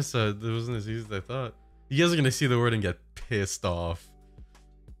 I guess it wasn't as easy as I thought. You guys are gonna see the word and get pissed off.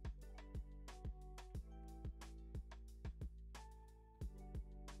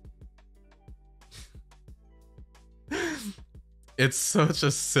 It's such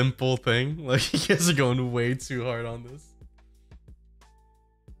a simple thing. Like, you guys are going way too hard on this.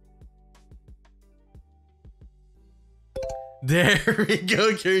 There we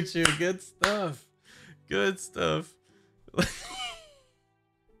go, Kirchu. Good stuff. Good stuff.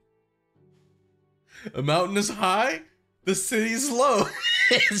 A mountain is high, the city's low.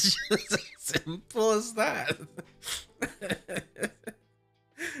 It's just as simple as that.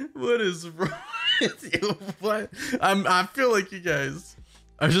 What is wrong with you? What? I feel like you guys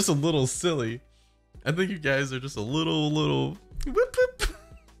are just a little silly. I think you guys are just a little whoop whoop.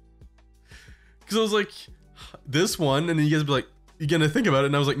 Cause I was like, this one, and then you guys be like, you're gonna think about it,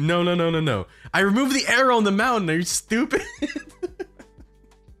 and I was like, no. I removed the arrow on the mountain. Are you stupid?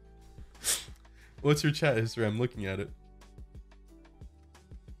 What's your chat history? I'm looking at it.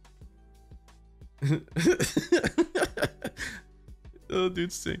 Oh,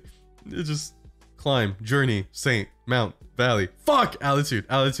 dude, sing. It just climb, journey, saint, mount, valley. Fuck! Altitude.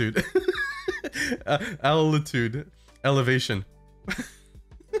 Altitude. Elevation.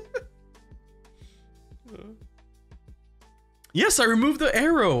 Yes, I removed the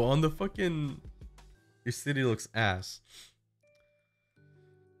arrow on the fucking... Your city looks ass.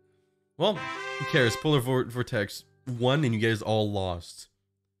 Well, who cares? Polar Vortex won and you guys all lost.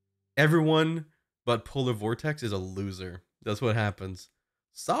 Everyone but Polar Vortex is a loser. That's what happens.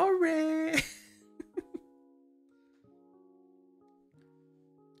 Sorry.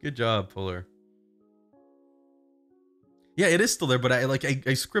 Good job, Polar. Yeah, it is still there, but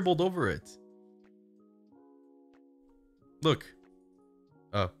I scribbled over it. Look.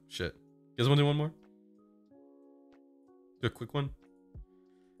 Oh, shit. You guys want to do one more? Do a quick one?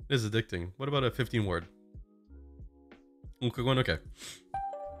 It is addicting. What about a 15 word? One quick one? Okay.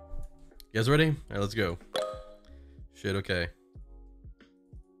 You guys ready? Alright, let's go. Shit, okay.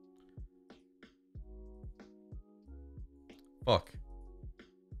 Fuck.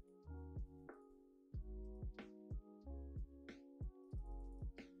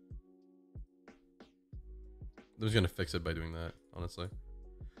 I was gonna fix it by doing that, honestly.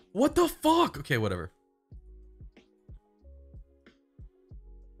 What the fuck? Okay, whatever.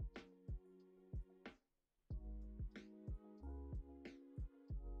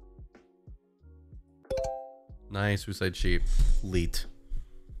 Nice, Suicide Sheep. Leet.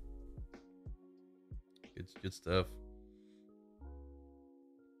 Good stuff.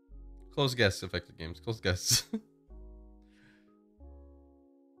 Close guess, affected games. Close guess.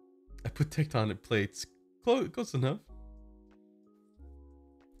 I put tectonic plates. Close enough.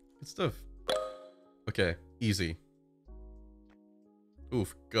 Good stuff. Okay, easy.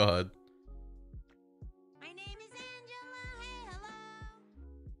 Oof, God. My name is Angela. Hey, hello.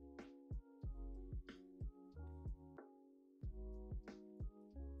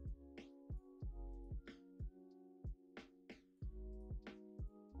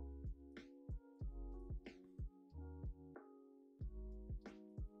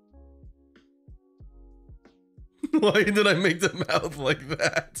 Why did I make the mouth like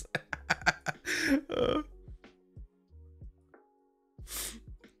that?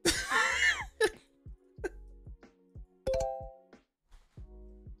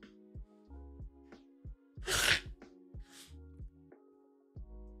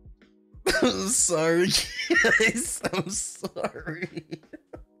 I'm sorry, guys. I'm sorry.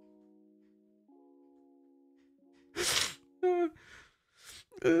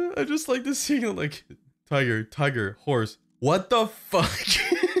 I just like to see like tiger, horse. What the fuck?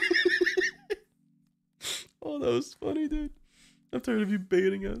 Oh, that was funny, dude. I'm tired of you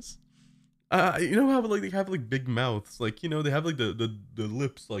baiting us. You know how like they have like big mouths, like, you know, they have like the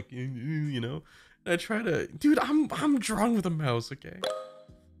lips, like, you know. And I try to, dude. I'm drawn with a mouse, okay.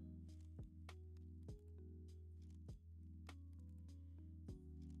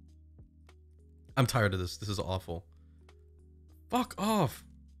 I'm tired of this. This is awful. Fuck off.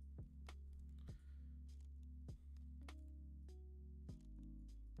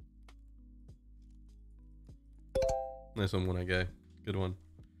 Nice one, One-Eye Guy. Good one.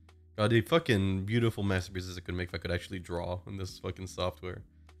 God, the fucking beautiful masterpieces I could make if I could actually draw in this fucking software.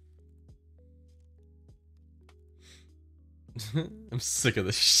 I'm sick of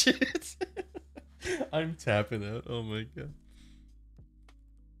this shit. I'm tapping out. Oh my god.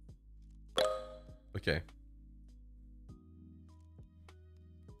 Okay.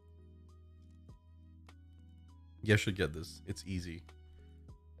 You guys should get this. It's easy.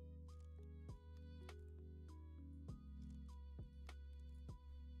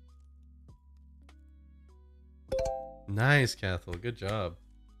 Nice, Cathal. Good job.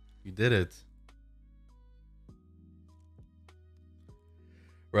 You did it.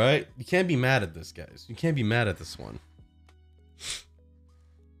 Right? You can't be mad at this, guys. You can't be mad at this one.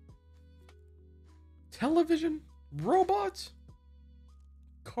 Television? Robots?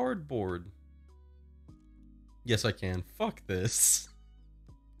 Cardboard? Yes, I can. Fuck this.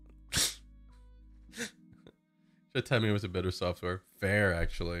 Should tell me it was a better software. Fair,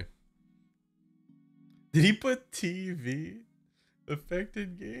 actually. Did he put TV?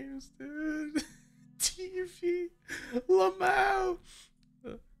 Affected games, dude. TV. Lamau.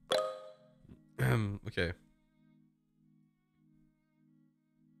 Okay.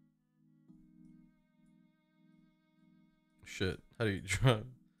 Shit. How do you draw?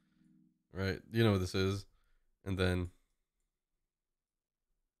 Right. You know what this is. And then.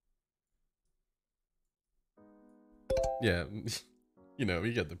 Yeah. You know,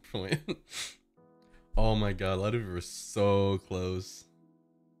 you get the point. Oh my god, a lot of you were so close.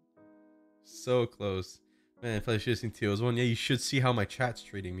 So close. Man, if I should have seen Teo's one, yeah, you should see how my chat's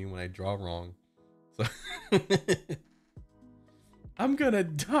treating me when I draw wrong. So I'm gonna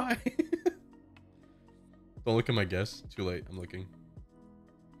die. Don't look at my guess. Too late. I'm looking.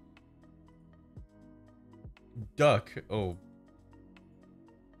 Duck. Oh.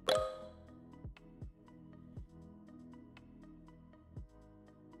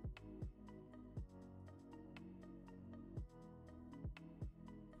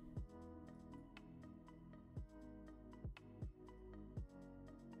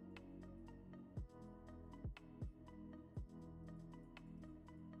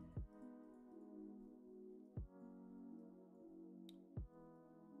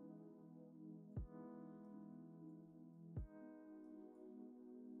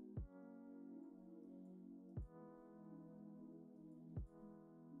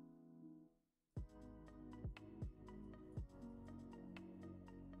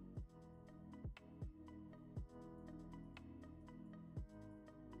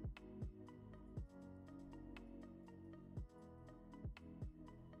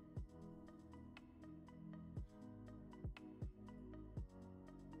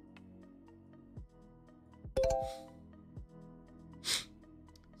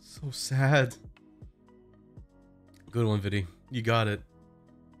 So sad. Good one, Viddy. You got it.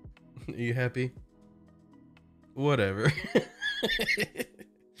 Are you happy? Whatever.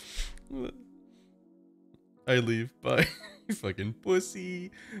 I leave. Bye. You fucking pussy.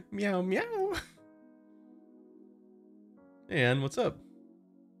 Meow meow. Hey Ann, what's up?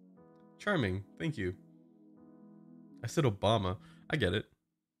 Charming. Thank you. I said Obama. I get it.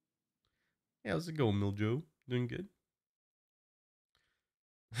 Hey, how's it going, Miljo? Doing good?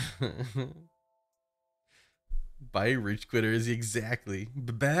 Bye, rich quitters. Exactly.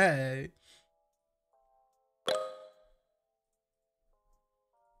 Bye.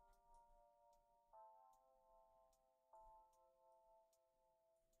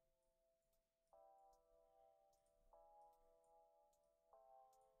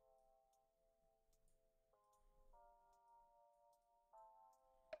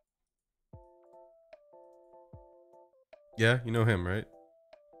 Yeah, you know him, right?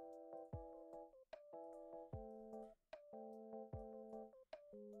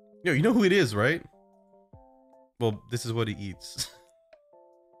 Yo, you know who it is, right? Well, this is what he eats.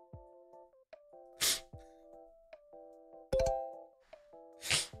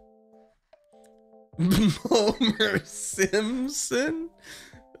 Homer Simpson?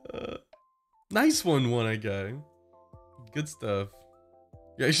 Nice one, I guy. Good stuff.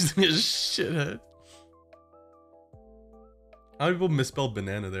 You're actually a shithead. How do people misspell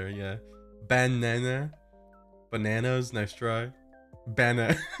banana there? Yeah. Banana. Bananas, nice try.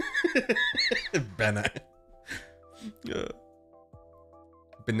 Banana. Banana.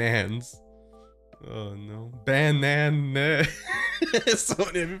 Banans. Oh no. Banana. So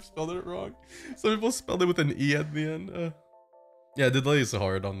many people spelled it wrong. Some people spelled it with an E at the end. Yeah, delay is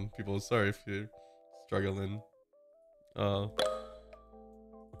hard on people. Sorry if you're struggling. Okay.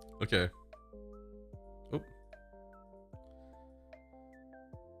 Oh.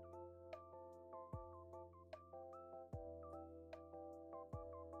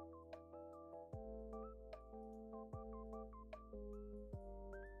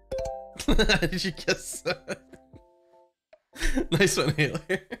 Did you guess that? Nice one, Hailer.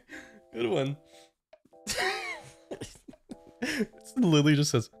 Good one. Lily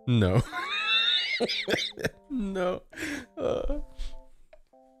just says no. No.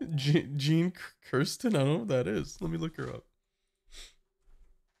 Jean Kirsten? I don't know what that is. Let me look her up.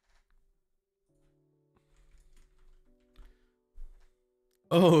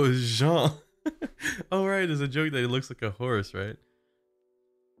 Oh, Jean. Oh, right. It's a joke that he looks like a horse, right?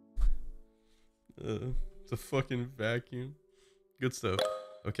 It's a fucking vacuum. Good stuff.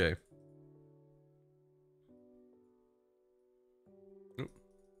 Okay. Oh.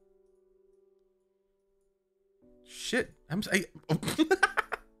 Shit. Oh.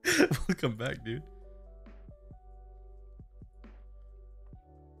 Welcome back, dude.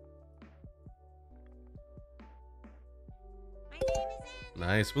 My name is Angela.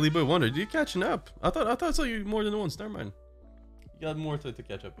 Nice. Willy Boy Wonder, you catching up? I thought I saw you more than once. Never mind. You got more to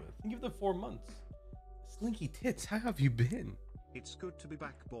catch up with. Give it 4 months. Slinky Tits, how have you been? It's good to be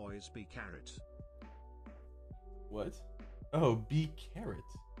back, boys. Be carrot. What? Oh, B carrot.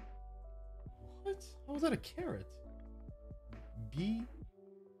 What? How was that a carrot? B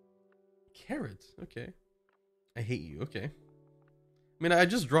carrot. Okay. I hate you. Okay. I mean, I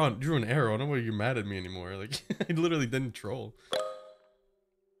just drew an arrow. I don't know why you're mad at me anymore. Like, I literally didn't troll.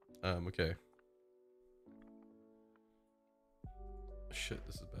 Okay. Shit,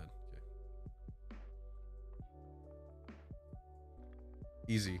 this is bad. Okay.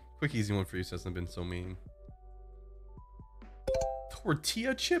 Easy. Quick, easy one for you, since I've been so mean.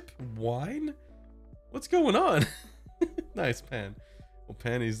 Tortilla chip? Wine? What's going on? Nice, Pan. Well,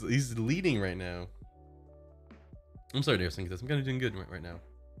 Pan, he's leading right now. I'm sorry, dear, I'm kind of doing good right now.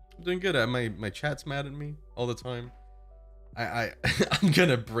 I'm doing good. My chat's mad at me all the time. I'm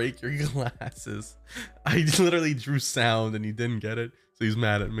gonna break your glasses. I literally drew sound and he didn't get it, so he's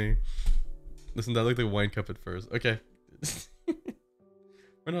mad at me. Listen, that looked like a wine cup at first. Okay.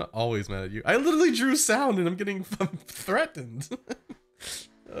 We're not always mad at you. I literally drew sound and I'm getting threatened.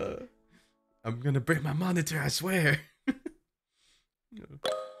 I'm gonna break my monitor, I swear.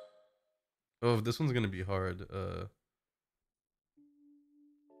 Oh, this one's gonna be hard.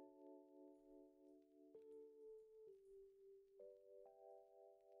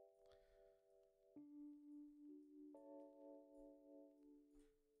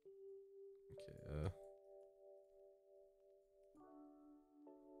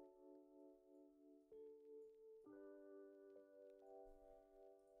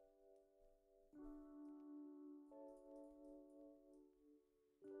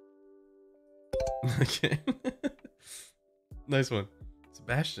 Okay. Nice one.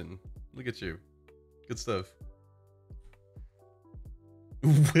 Sebastian, look at you. Good stuff.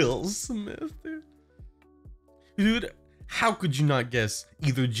 Will Smith, dude. Dude, how could you not guess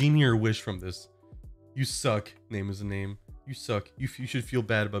either Genie or Wish from this? You suck. Name is a name. You suck. You should feel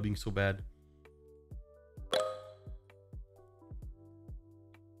bad about being so bad.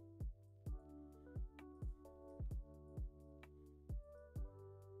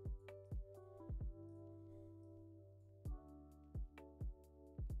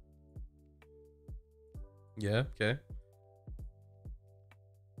 Yeah, okay.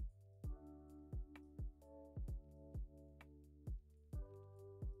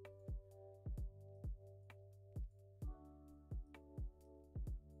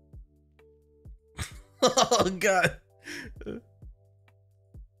 Oh god.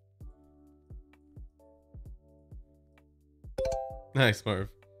 Nice, Marv.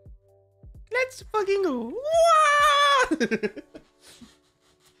 Let's fucking go.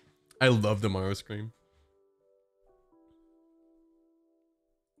 I love the Mario scream.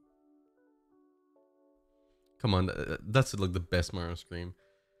 Come on, that's like the best Mario scream.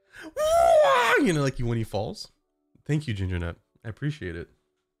 You know, like when he falls. Thank you, Ginger Nut. I appreciate it.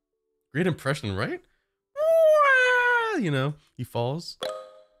 Great impression, right? You know, he falls.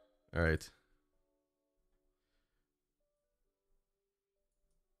 All right.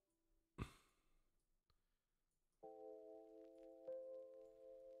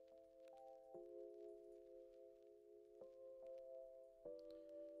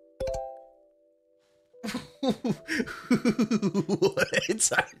 What?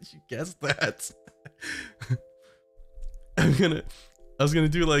 How did you guess that? I was gonna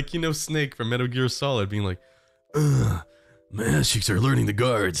do like, you know, Snake from Metal Gear Solid being like, my ass cheeks are alerting the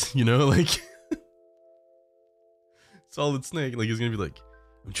guards, you know, like Solid Snake, like he's gonna be like,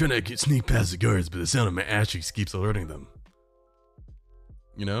 I'm trying to sneak past the guards, but the sound of my ass cheeks keeps alerting them.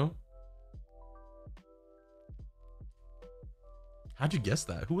 You know? How'd you guess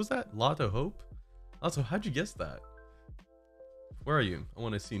that? Who was that? Lotto Hope? Also, how'd you guess that? Where are you? I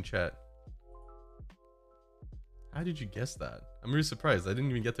want to see in chat. How did you guess that? I'm really surprised. I didn't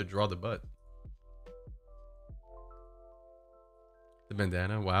even get to draw the butt. The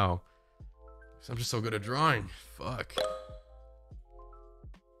bandana? Wow. I'm just so good at drawing. Fuck.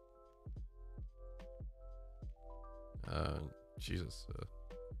 Jesus.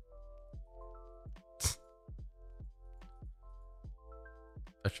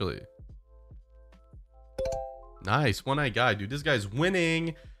 Actually. Nice. One-eye guy, dude. This guy's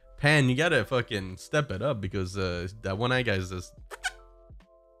winning. Pan, you gotta fucking step it up because that one-eye guy is just...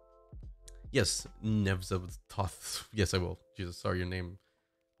 Yes, Nevzatoth. Yes, I will. Jesus, sorry, your name.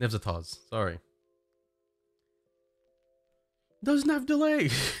 Nevzatoz. Sorry. Doesn't have delay.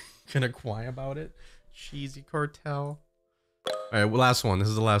 Gonna cry about it. Cheesy cartel. Alright, well, last one. This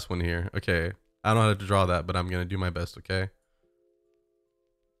is the last one here. Okay. I don't know how to draw that, but I'm gonna do my best, okay?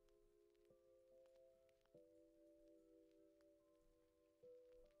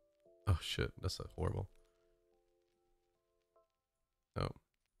 Oh shit, that's horrible. Oh.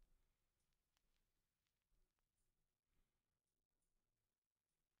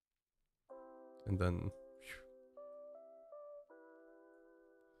 And then...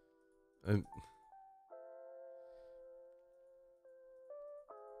 And...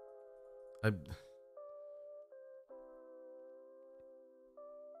 I...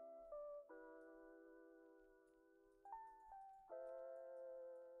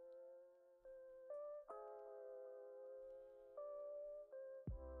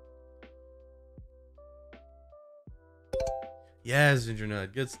 Yes, Ginger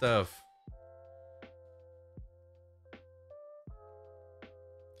Nut, good stuff.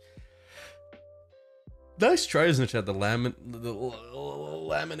 Nice tries in the chat. The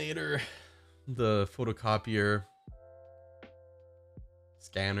laminator, the photocopier,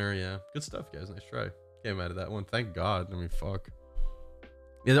 scanner. Yeah, good stuff, guys. Nice try. Came out of that one. Thank God. I mean, fuck.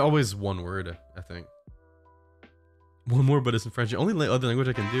 Yeah, there's always one word. I think one more, but it's in French. The only other language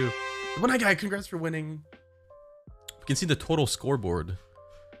I can do. The one guy. Congrats for winning. You can see the total scoreboard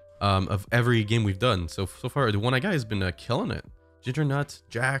of every game we've done. So far, the one guy has been killing it. Ginger Nut,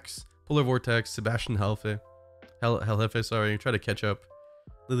 Jax, Polar Vortex, Sebastian Hellhefe, sorry, try to catch up.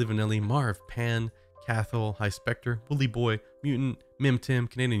 Lily Vanilli, Marv, Pan, Cathol, High Spectre, Bully Boy, Mutant, Mim Tim,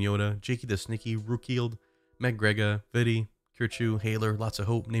 Canadian Yoda, Jakey the Sneaky, Rookield, Meg Grega, Viddy, Kirchu, Haler, Lots of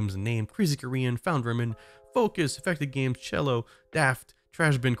Hope, Names and Name, Crazy Korean, Found Vermin, Focus, Affected Games, Cello, Daft,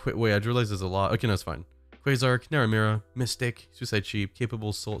 Trash Bin, Quit. Wait, I realize there's a lot. Okay, no, that's fine. Quasark, Naramira, Mystic, Suicide Sheep,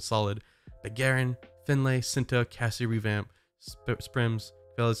 Capable, Solid, Begarin, Finlay, Cinta, Cassie Revamp, Sprims,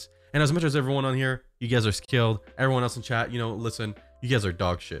 Fellas. And as much as everyone on here, you guys are skilled. Everyone else in chat, you know, listen, you guys are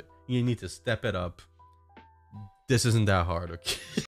dog shit. You need to step it up. This isn't that hard, okay?